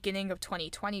 like, that beginning of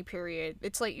 2020 period.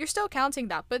 It's, like, you're still counting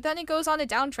that, but then it goes on a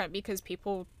downtrend because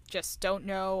people just don't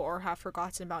know or have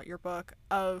forgotten about your book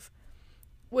of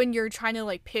when you're trying to,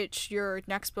 like, pitch your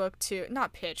next book to,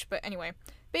 not pitch, but anyway,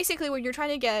 basically when you're trying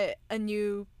to get a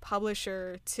new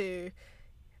publisher to,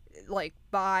 like,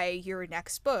 buy your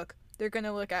next book, they're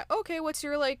gonna look at, okay, what's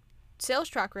your, like, sales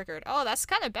track record? Oh, that's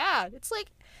kind of bad. It's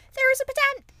like, there is a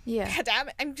potential. Yeah. God damn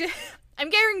it, I'm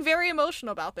getting very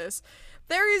emotional about this.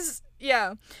 There is,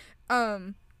 yeah,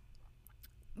 but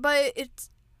it's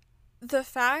the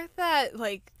fact that,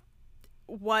 like,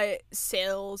 what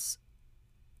sales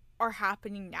are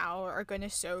happening now are going to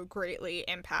so greatly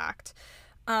impact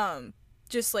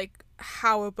just, like,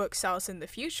 how a book sells in the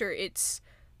future. It's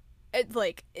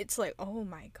like oh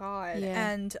my god.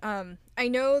 Yeah. And I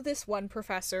know this one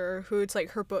professor who, it's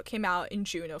like, her book came out in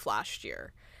June of last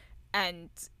year, and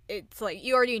it's like,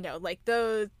 you already know, like,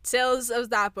 the sales of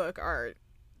that book are,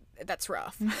 that's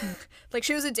rough. Mm-hmm. Like,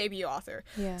 she was a debut author,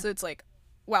 Yeah. so it's like,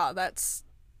 wow, that's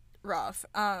rough.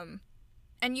 And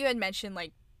you had mentioned,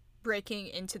 like, breaking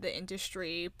into the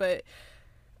industry, but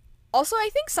also I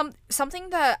think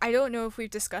something that I don't know if we've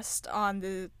discussed on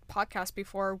the podcast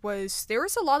before was there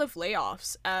was a lot of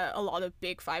layoffs at a lot of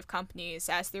big 5 companies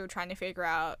as they were trying to figure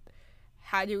out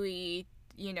how do we,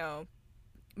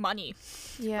 money,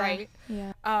 Yeah. right?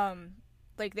 Yeah.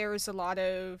 Like, there was a lot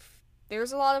of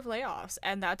layoffs,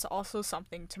 and that's also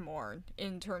something to mourn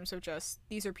in terms of just,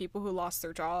 these are people who lost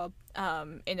their job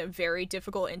in a very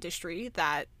difficult industry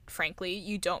that, frankly,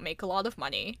 you don't make a lot of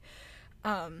money.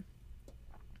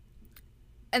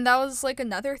 And that was, like,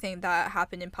 another thing that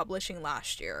happened in publishing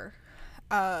last year.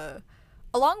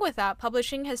 Along with that,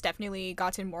 publishing has definitely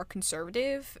gotten more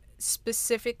conservative,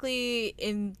 specifically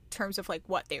in terms of, like,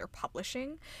 what they are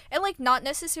publishing. And, like, not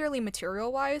necessarily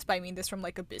material-wise, but I mean this from,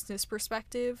 like, a business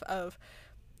perspective of...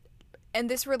 And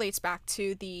this relates back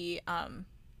to the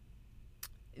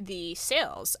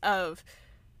sales of,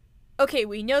 okay,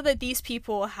 we know that these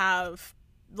people have,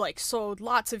 like, sold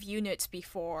lots of units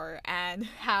before and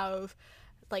have,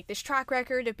 like, this track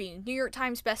record of being New York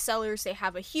Times bestsellers. They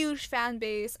have a huge fan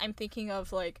base. I'm thinking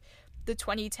of, like, the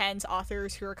 2010s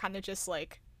authors who are kind of just,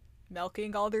 like,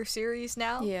 milking all their series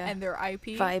now. Yeah. And their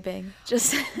IP. Vibing.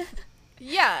 Just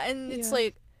Yeah, and it's Yeah.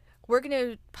 like, we're going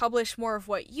to publish more of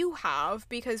what you have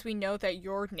because we know that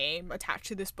your name attached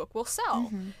to this book will sell.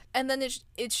 Mm-hmm. And then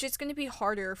it's just going to be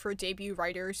harder for debut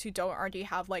writers who don't already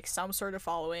have, like, some sort of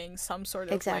following, some sort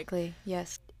of, Exactly. like,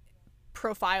 Yes.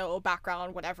 profile,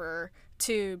 background, whatever,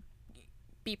 to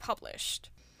be published.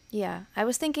 Yeah, I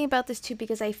was thinking about this too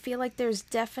because I feel like there's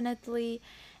definitely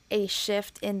a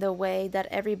shift in the way that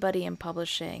everybody in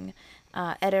publishing,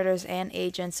 editors and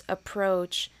agents,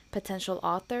 approach potential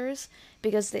authors,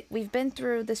 because we've been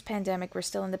through this pandemic. We're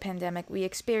still in the pandemic. We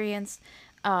experienced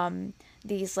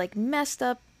these, like, messed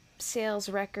up sales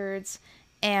records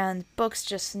and books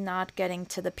just not getting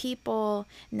to the people.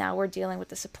 Now we're dealing with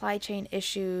the supply chain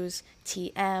issues,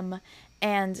 TM,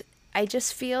 and I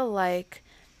just feel like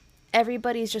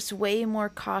everybody's just way more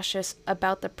cautious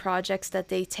about the projects that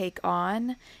they take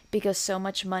on because so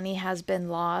much money has been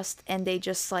lost and they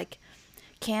just, like,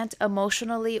 can't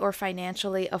emotionally or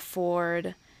financially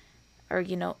afford, or,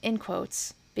 in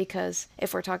quotes, because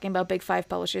if we're talking about big 5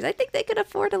 publishers, I think they could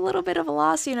afford a little bit of a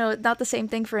loss, not the same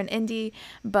thing for an indie,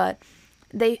 but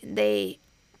they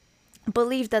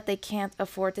believe that they can't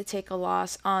afford to take a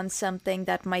loss on something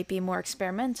that might be more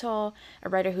experimental, a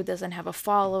writer who doesn't have a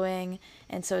following.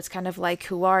 And so it's kind of like,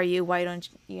 who are you? Why aren't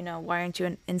you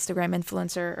an Instagram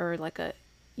influencer or, like, a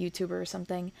YouTuber or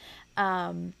something?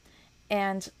 And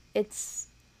it's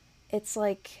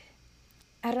like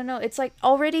I don't know, it's like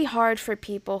already hard for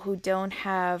people who don't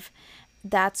have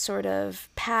that sort of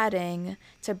padding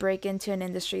to break into an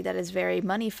industry that is very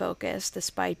money focused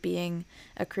despite being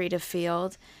a creative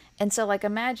field. And so like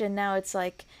imagine now it's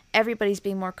like everybody's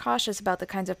being more cautious about the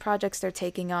kinds of projects they're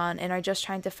taking on and are just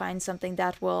trying to find something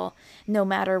that will no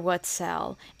matter what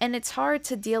sell. And it's hard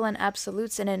to deal in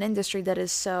absolutes in an industry that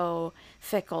is so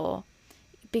fickle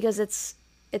because it's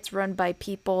run by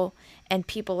people and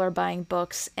people are buying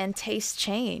books and tastes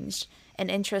change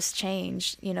and interests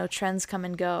change, you know, trends come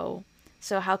and go.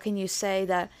 So how can you say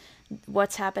that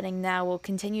what's happening now will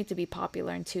continue to be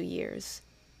popular in 2 years?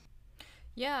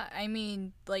 Yeah, I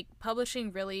mean, like,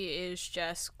 publishing really is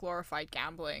just glorified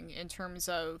gambling in terms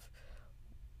of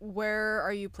where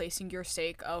are you placing your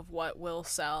stake of what will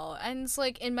sell. And it's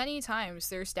like, in many times,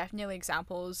 there's definitely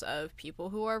examples of people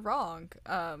who are wrong.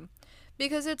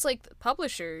 Because it's like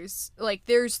publishers, like,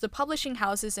 there's the publishing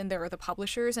houses and there are the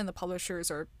publishers, and the publishers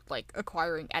are, like,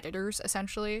 acquiring editors,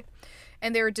 essentially.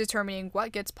 And they're determining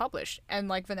what gets published. And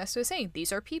like Vanessa was saying,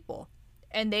 these are people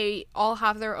and they all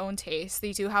have their own taste.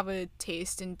 They do have a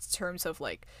taste in terms of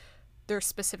like their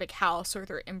specific house or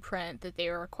their imprint that they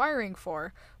are acquiring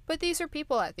for, but these are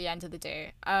people at the end of the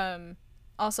day.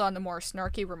 Also on the more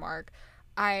snarky remark,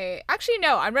 I actually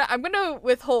no, I'm gonna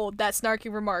withhold that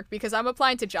snarky remark because I'm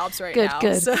applying to jobs right now.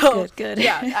 Good.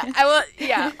 Yeah, I will.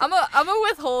 Yeah, I'm a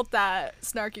withhold that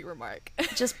snarky remark.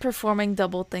 Just performing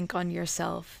double think on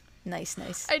yourself. Nice.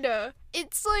 I know.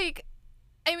 It's like,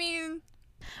 I mean,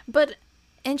 but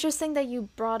interesting that you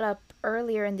brought up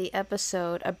earlier in the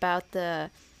episode about the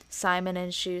Simon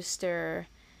and Schuster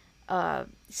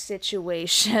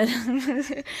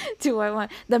situation. Do I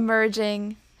want the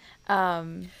merging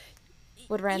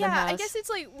with Random House? Yeah, I guess it's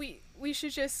like we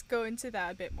should just go into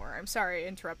that a bit more. I'm sorry I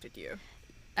interrupted you.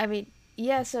 I mean,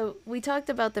 yeah, so we talked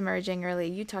about the merging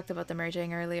earlier. You talked about the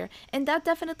merging earlier. And that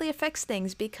definitely affects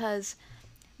things because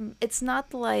it's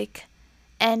not like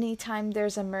anytime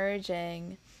there's a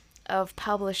merging of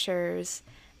publishers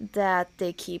that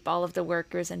they keep all of the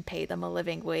workers and pay them a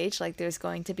living wage. Like there's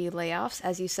going to be layoffs,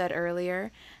 as you said earlier.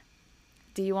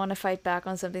 Do you want to fight back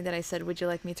on something that I said? Would you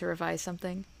like me to revise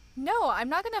something? No, I'm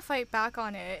not going to fight back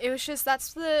on it. It was just I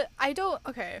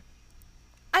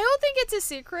don't think it's a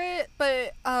secret,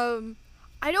 but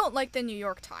I don't like the New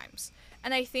York Times.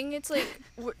 And I think it's like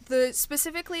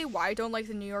specifically why I don't like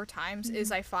the New York Times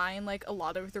is I find like a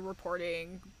lot of the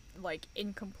reporting like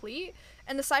incomplete.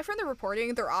 And aside from the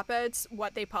reporting, their op-eds,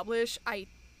 what they publish, they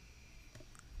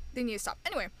need to stop.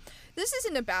 Anyway, this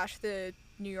isn't to bash the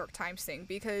New York Times thing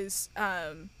because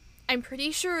I'm pretty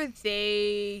sure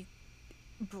they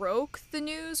broke the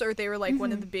news, or they were like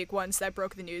one of the big ones that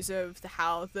broke the news of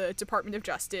how the Department of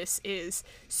Justice is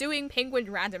suing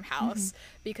Penguin Random House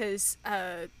because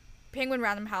Penguin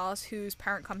Random House, whose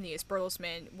parent company is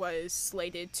Bertelsmann, was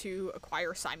slated to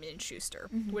acquire Simon & Schuster,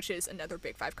 which is another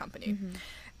Big Five company.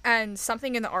 And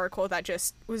something in the article that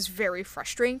just was very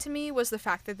frustrating to me was the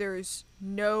fact that there's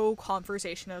no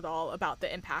conversation at all about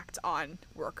the impact on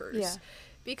workers. Yeah.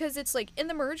 Because it's like in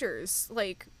the mergers,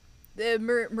 like the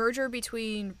merger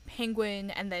between Penguin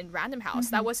and then Random House,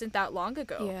 that wasn't that long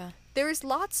ago. Yeah. There's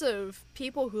lots of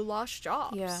people who lost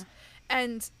jobs. Yeah.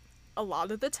 And a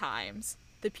lot of the times,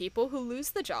 the people who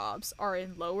lose the jobs are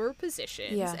in lower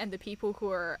positions, and the people who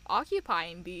are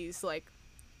occupying these like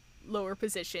lower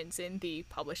positions in the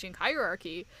publishing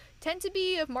hierarchy tend to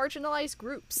be of marginalized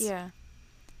groups. Yeah.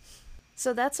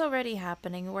 So that's already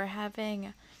happening. We're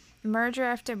having merger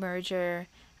after merger.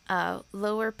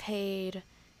 Lower paid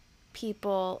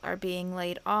people are being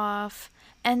laid off.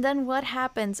 And then what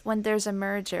happens when there's a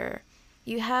merger?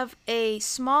 You have a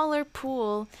smaller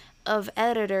pool of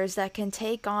editors that can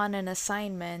take on an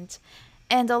assignment.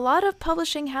 And a lot of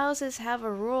publishing houses have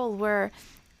a rule where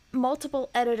multiple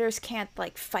editors can't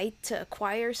like fight to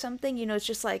acquire something. You know, it's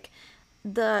just like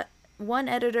the one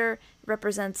editor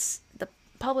represents the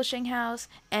publishing house,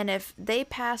 and if they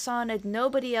pass on it,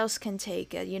 nobody else can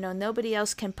take it. You know, nobody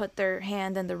else can put their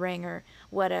hand in the ring or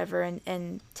whatever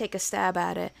and take a stab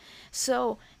at it.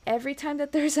 So every time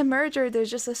that there's a merger,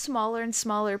 there's just a smaller and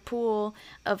smaller pool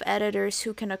of editors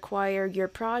who can acquire your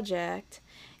project.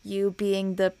 You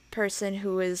being the person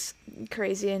who is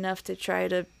crazy enough to try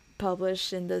to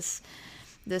publish in this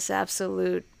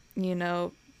absolute, you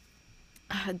know,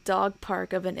 dog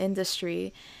park of an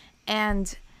industry.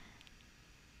 And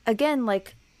again,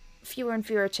 like fewer and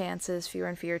fewer chances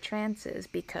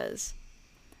because,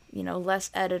 you know, less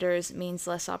editors means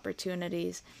less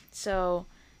opportunities. So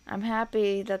I'm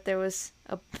happy that there was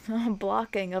a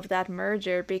blocking of that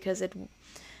merger because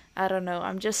I don't know,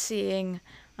 I'm seeing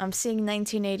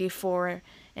 1984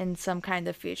 in some kind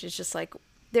of future. It's just like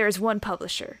there's one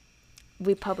publisher.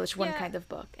 We publish one Yeah. kind of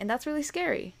book, and that's really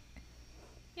scary.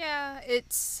 Yeah,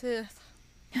 it's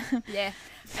yeah.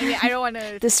 I mean, I don't want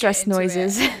to Distress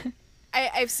noises.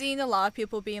 I've seen a lot of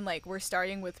people being like, we're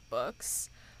starting with books.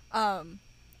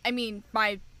 I mean,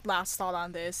 my last thought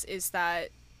on this is that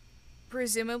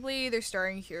presumably they're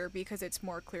starting here because it's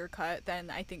more clear cut than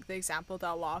I think the example that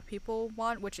a lot of people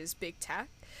want, which is big tech.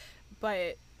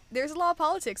 But there's a lot of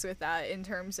politics with that in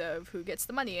terms of who gets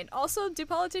the money. And also, do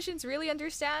politicians really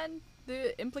understand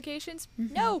the implications?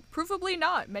 No, provably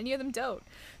not. Many of them don't.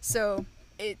 So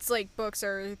it's like books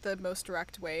are the most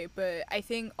direct way, but I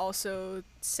think also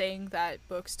saying that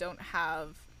books don't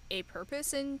have a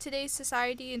purpose in today's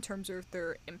society in terms of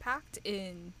their impact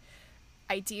in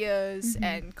ideas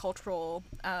and cultural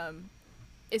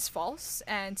is false,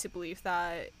 and to believe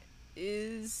that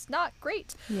is not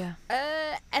great. Yeah.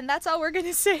 And that's all we're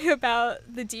gonna say about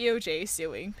the DOJ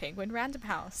suing Penguin Random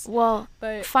House. Well,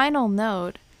 But final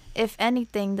note, if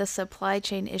anything, the supply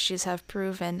chain issues have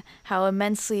proven how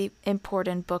immensely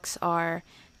important books are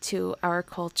to our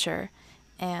culture.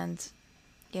 And,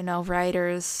 you know,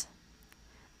 writers,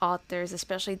 authors,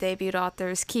 especially debut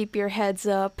authors, keep your heads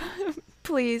up,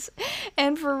 please.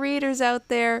 And for readers out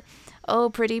there, oh,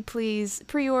 pretty please,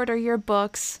 pre-order your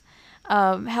books,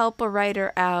 help a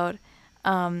writer out.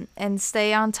 And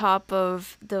stay on top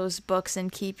of those books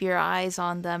and keep your eyes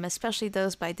on them, especially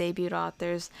those by debut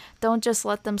authors. Don't just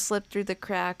let them slip through the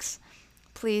cracks.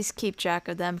 Please keep track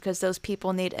of them, because those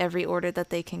people need every order that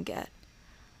they can get.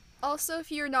 also,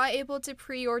 if you're not able to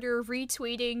pre-order,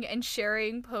 retweeting and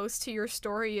sharing posts to your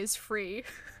story is free.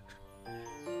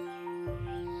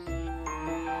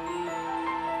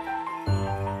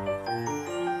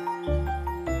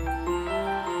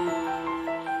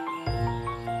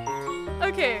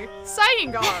 Okay,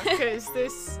 signing off,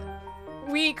 because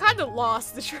we kind of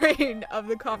lost the train of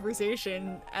the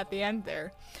conversation at the end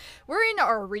there. We're in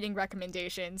our reading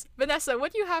recommendations. Vanessa,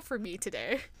 what do you have for me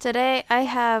today? Today I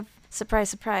have, surprise,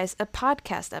 surprise, a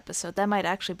podcast episode. That might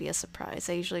actually be a surprise.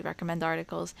 I usually recommend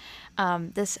articles.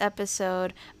 This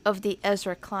episode of the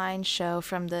Ezra Klein Show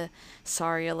from the,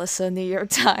 sorry Alyssa, New York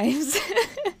Times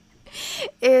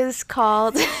is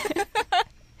called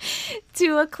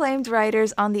Two Acclaimed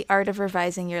Writers on the Art of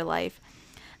Revising Your Life.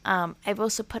 I've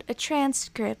also put a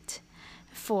transcript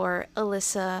for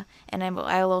Alyssa, and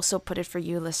I'll also put it for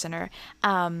you, listener.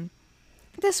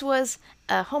 This was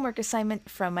a homework assignment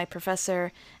from my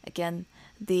professor. Again,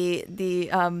 the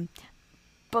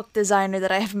book designer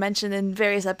that I have mentioned in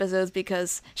various episodes,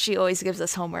 because she always gives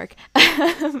us homework.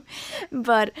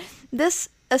 But this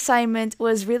assignment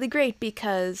was really great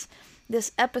because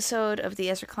this episode of the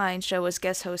Ezra Klein Show was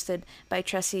guest hosted by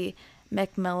Tressie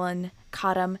McMillan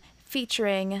Cottom,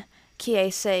 featuring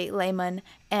Kiese Lehman,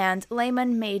 and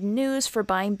Lehman made news for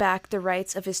buying back the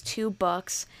rights of his 2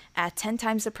 books at 10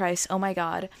 times the price, oh my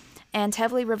god, and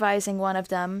heavily revising one of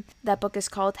them. That book is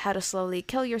called How to Slowly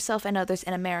Kill Yourself and Others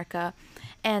in America.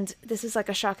 And this is like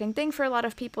a shocking thing for a lot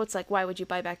of people. It's like, why would you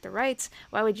buy back the rights?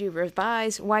 Why would you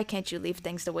revise? Why can't you leave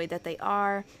things the way that they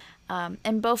are?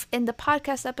 And both in the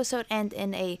podcast episode and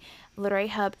in a Literary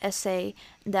Hub essay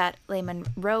that Lehman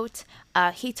wrote,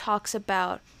 he talks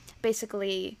about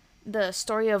basically the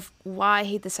story of why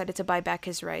he decided to buy back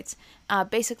his rights.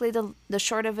 Basically, the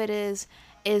short of it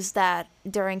is that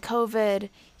during COVID,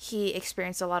 he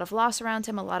experienced a lot of loss around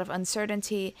him, a lot of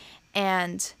uncertainty,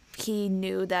 and he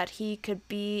knew that he could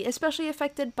be especially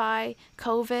affected by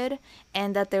COVID,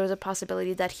 and that there was a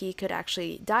possibility that he could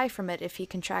actually die from it if he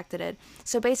contracted it.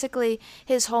 So basically,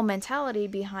 his whole mentality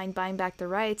behind buying back the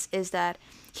rights is that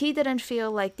he didn't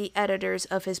feel like the editors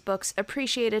of his books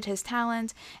appreciated his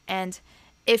talent, and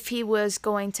if he was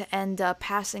going to end up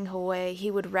passing away, he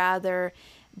would rather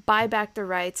buy back the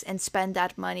rights and spend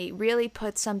that money, really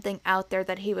put something out there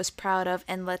that he was proud of,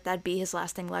 and let that be his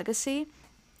lasting legacy.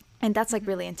 And that's like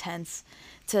really intense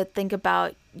to think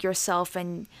about yourself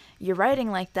and your writing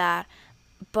like that.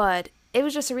 But it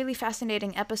was just a really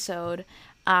fascinating episode.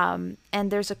 And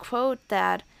there's a quote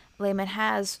that Lehman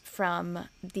has from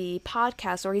the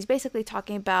podcast where he's basically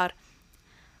talking about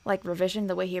like revision,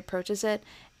 the way he approaches it.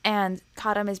 And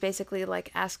Cottom is basically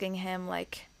like asking him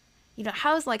like, you know,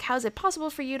 how's it possible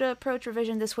for you to approach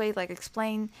revision this way? Like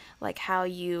explain like how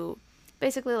you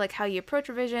approach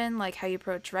revision, like how you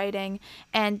approach writing.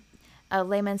 And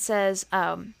Lehman says,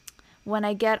 when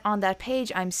I get on that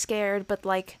page, I'm scared, but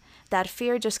like that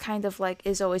fear just kind of like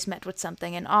is always met with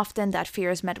something, and often that fear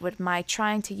is met with my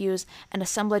trying to use an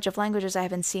assemblage of languages I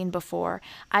haven't seen before.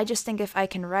 I just think if I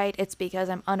can write, it's because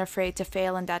I'm unafraid to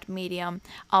fail in that medium.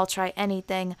 I'll try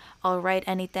anything, I'll write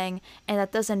anything, and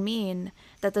that doesn't mean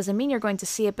you're going to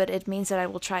see it, but it means that I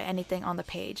will try anything on the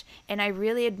page. And I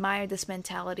really admire this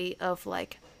mentality of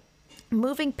like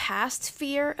moving past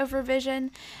fear of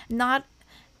revision, not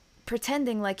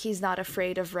pretending like he's not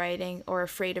afraid of writing or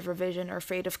afraid of revision or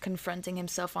afraid of confronting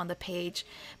himself on the page,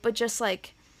 but just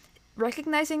like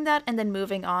recognizing that and then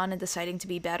moving on and deciding to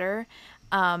be better.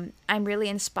 I'm really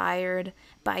inspired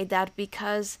by that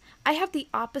because I have the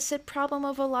opposite problem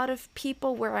of a lot of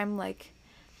people where I'm like,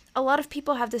 a lot of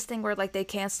people have this thing where like they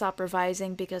can't stop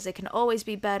revising because they can always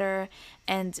be better,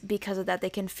 and because of that they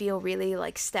can feel really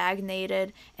like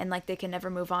stagnated and like they can never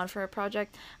move on for a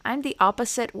project. I'm the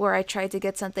opposite, where I try to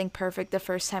get something perfect the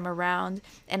first time around,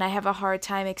 and I have a hard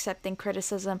time accepting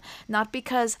criticism, not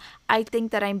because I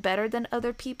think that I'm better than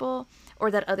other people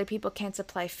or that other people can't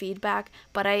supply feedback,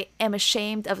 but I am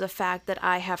ashamed of the fact that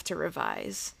I have to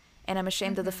revise. And I'm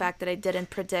ashamed of the fact that I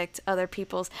didn't predict other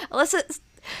people's. Alyssa,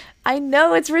 I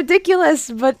know it's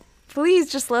ridiculous, but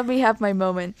please just let me have my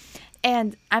moment.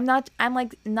 And I'm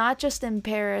like not just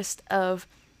embarrassed of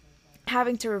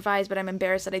having to revise, but I'm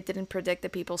embarrassed that I didn't predict the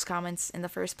people's comments in the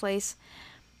first place.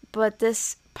 But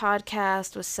this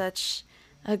podcast was such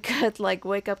a good like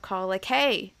wake up call, like,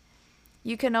 hey,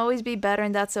 you can always be better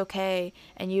and that's okay.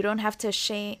 And you don't have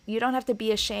to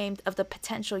be ashamed of the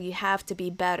potential you have to be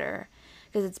better.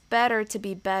 Because it's better to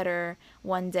be better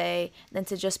one day than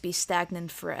to just be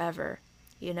stagnant forever,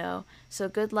 you know? So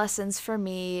good lessons for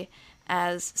me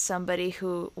as somebody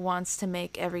who wants to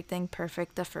make everything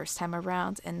perfect the first time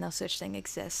around, and no such thing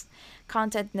exists.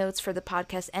 Content notes for the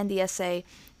podcast and the essay: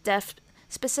 deaf,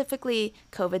 specifically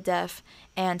COVID deaf,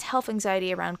 and health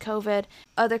anxiety around COVID.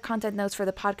 Other content notes for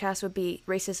the podcast would be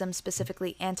racism,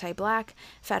 specifically anti-Black,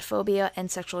 fat phobia,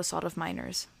 and sexual assault of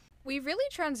minors. We really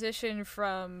transitioned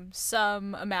from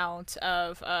some amount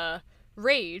of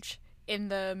rage in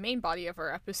the main body of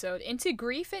our episode into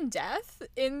grief and death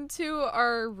into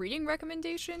our reading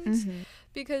recommendations,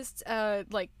 because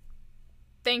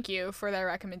thank you for that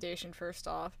recommendation first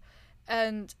off.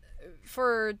 And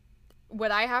for what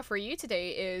I have for you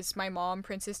today is My Mom,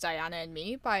 Princess Diana and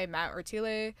Me by Matt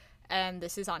Urtile, and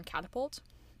this is on Catapult.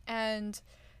 And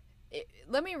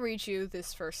let me read you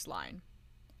this first line.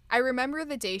 I remember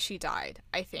the day she died,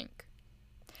 I think.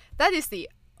 That is the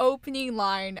opening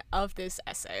line of this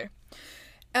essay.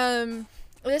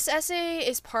 This essay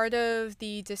is part of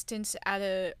the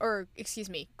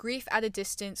Grief at a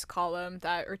Distance column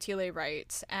that Urtile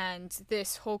writes, and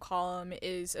this whole column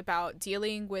is about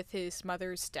dealing with his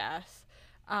mother's death.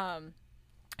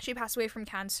 She passed away from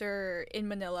cancer in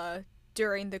Manila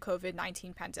during the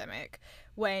COVID-19 pandemic,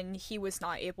 when he was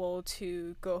not able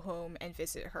to go home and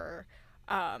visit her.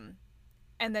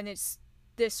 And then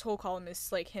this whole column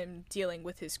is like him dealing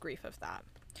with his grief of that.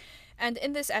 And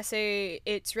in this essay,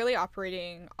 it's really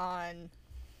operating on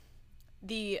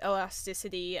the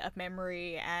elasticity of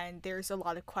memory, and there's a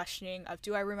lot of questioning of,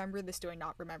 do I remember this? Do I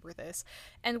not remember this?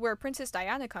 And where Princess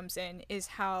Diana comes in is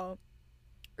how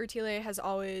Urtile has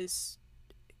always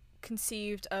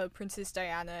conceived of Princess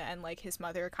Diana and like his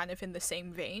mother kind of in the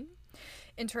same vein,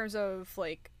 in terms of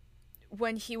like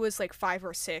when he was like 5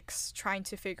 or 6, trying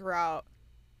to figure out,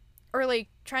 or like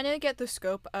trying to get the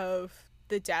scope of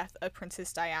the death of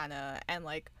Princess Diana and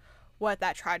like what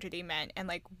that tragedy meant and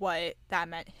like what that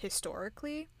meant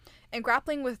historically, and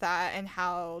grappling with that, and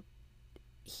how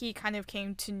he kind of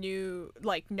came to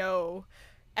know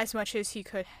as much as he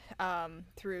could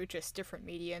through just different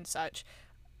media and such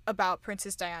about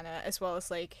Princess Diana as well as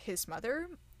like his mother,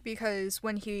 because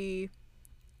when he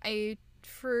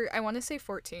want to say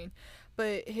 14,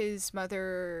 but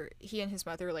he and his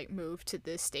mother like moved to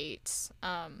the States,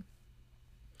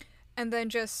 and then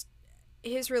just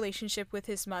his relationship with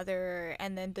his mother,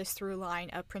 and then this through line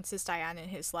of Princess Diana in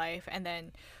his life, and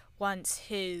then once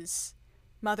his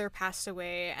mother passed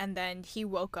away, and then he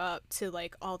woke up to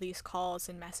like all these calls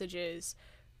and messages,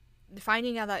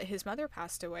 finding out that his mother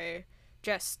passed away,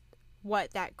 just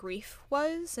what that grief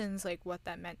was and like what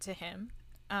that meant to him.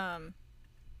 I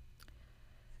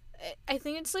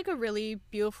think it's like a really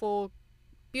beautiful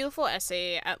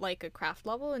essay at like a craft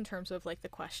level in terms of like the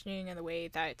questioning and the way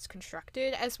that it's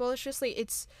constructed, as well as just like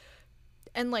it's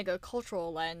and like a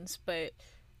cultural lens, but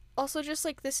also just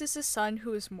like this is a son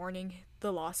who is mourning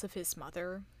the loss of his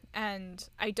mother, and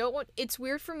it's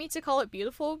weird for me to call it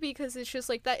beautiful because it's just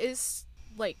like that is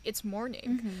like it's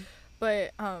mourning,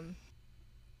 but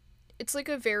it's like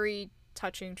a very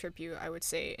touching tribute, I would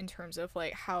say, in terms of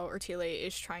like how Ertile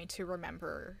is trying to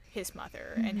remember his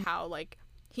mother and how like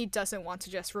he doesn't want to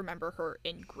just remember her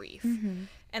in grief.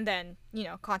 And then, you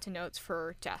know, content notes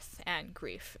for death and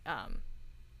grief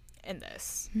in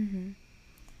this.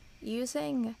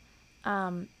 Using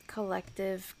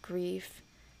collective grief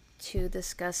to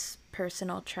discuss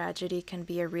personal tragedy can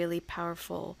be a really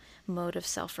powerful mode of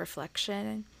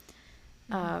self-reflection.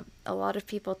 A lot of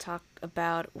people talk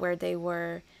about where they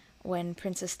were when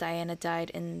Princess Diana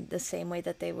died in the same way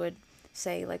that they would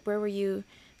say, like, where were you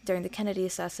during the Kennedy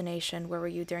assassination? Where were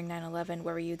you during 9/11?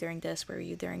 Where were you during this? Where were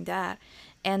you during that?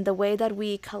 And the way that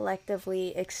we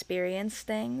collectively experience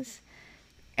things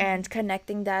and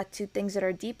connecting that to things that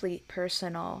are deeply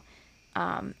personal,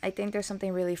 I think there's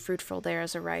something really fruitful there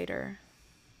as a writer.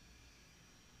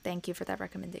 Thank you for that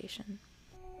recommendation.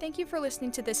 Thank you for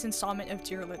listening to this installment of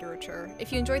Dear Literature.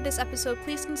 If you enjoyed this episode,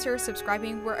 please consider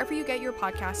subscribing wherever you get your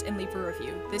podcasts and leave a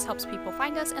review. This helps people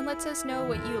find us and lets us know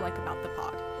what you like about the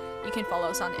pod. You can follow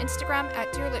us on Instagram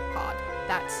at DearLitPod.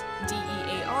 That's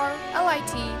DearLitPod.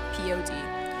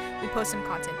 We post some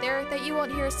content there that you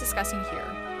won't hear us discussing here.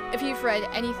 If you've read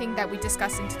anything that we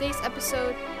discussed in today's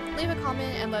episode, leave a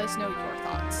comment and let us know your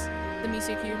thoughts. The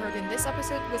music you heard in this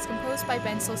episode was composed by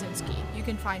Ben Slzinski. You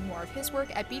can find more of his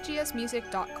work at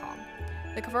bgsmusic.com.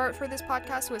 The cover art for this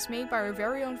podcast was made by our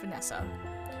very own Vanessa.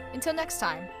 Until next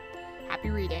time, happy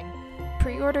reading.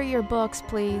 Pre-order your books,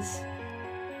 please.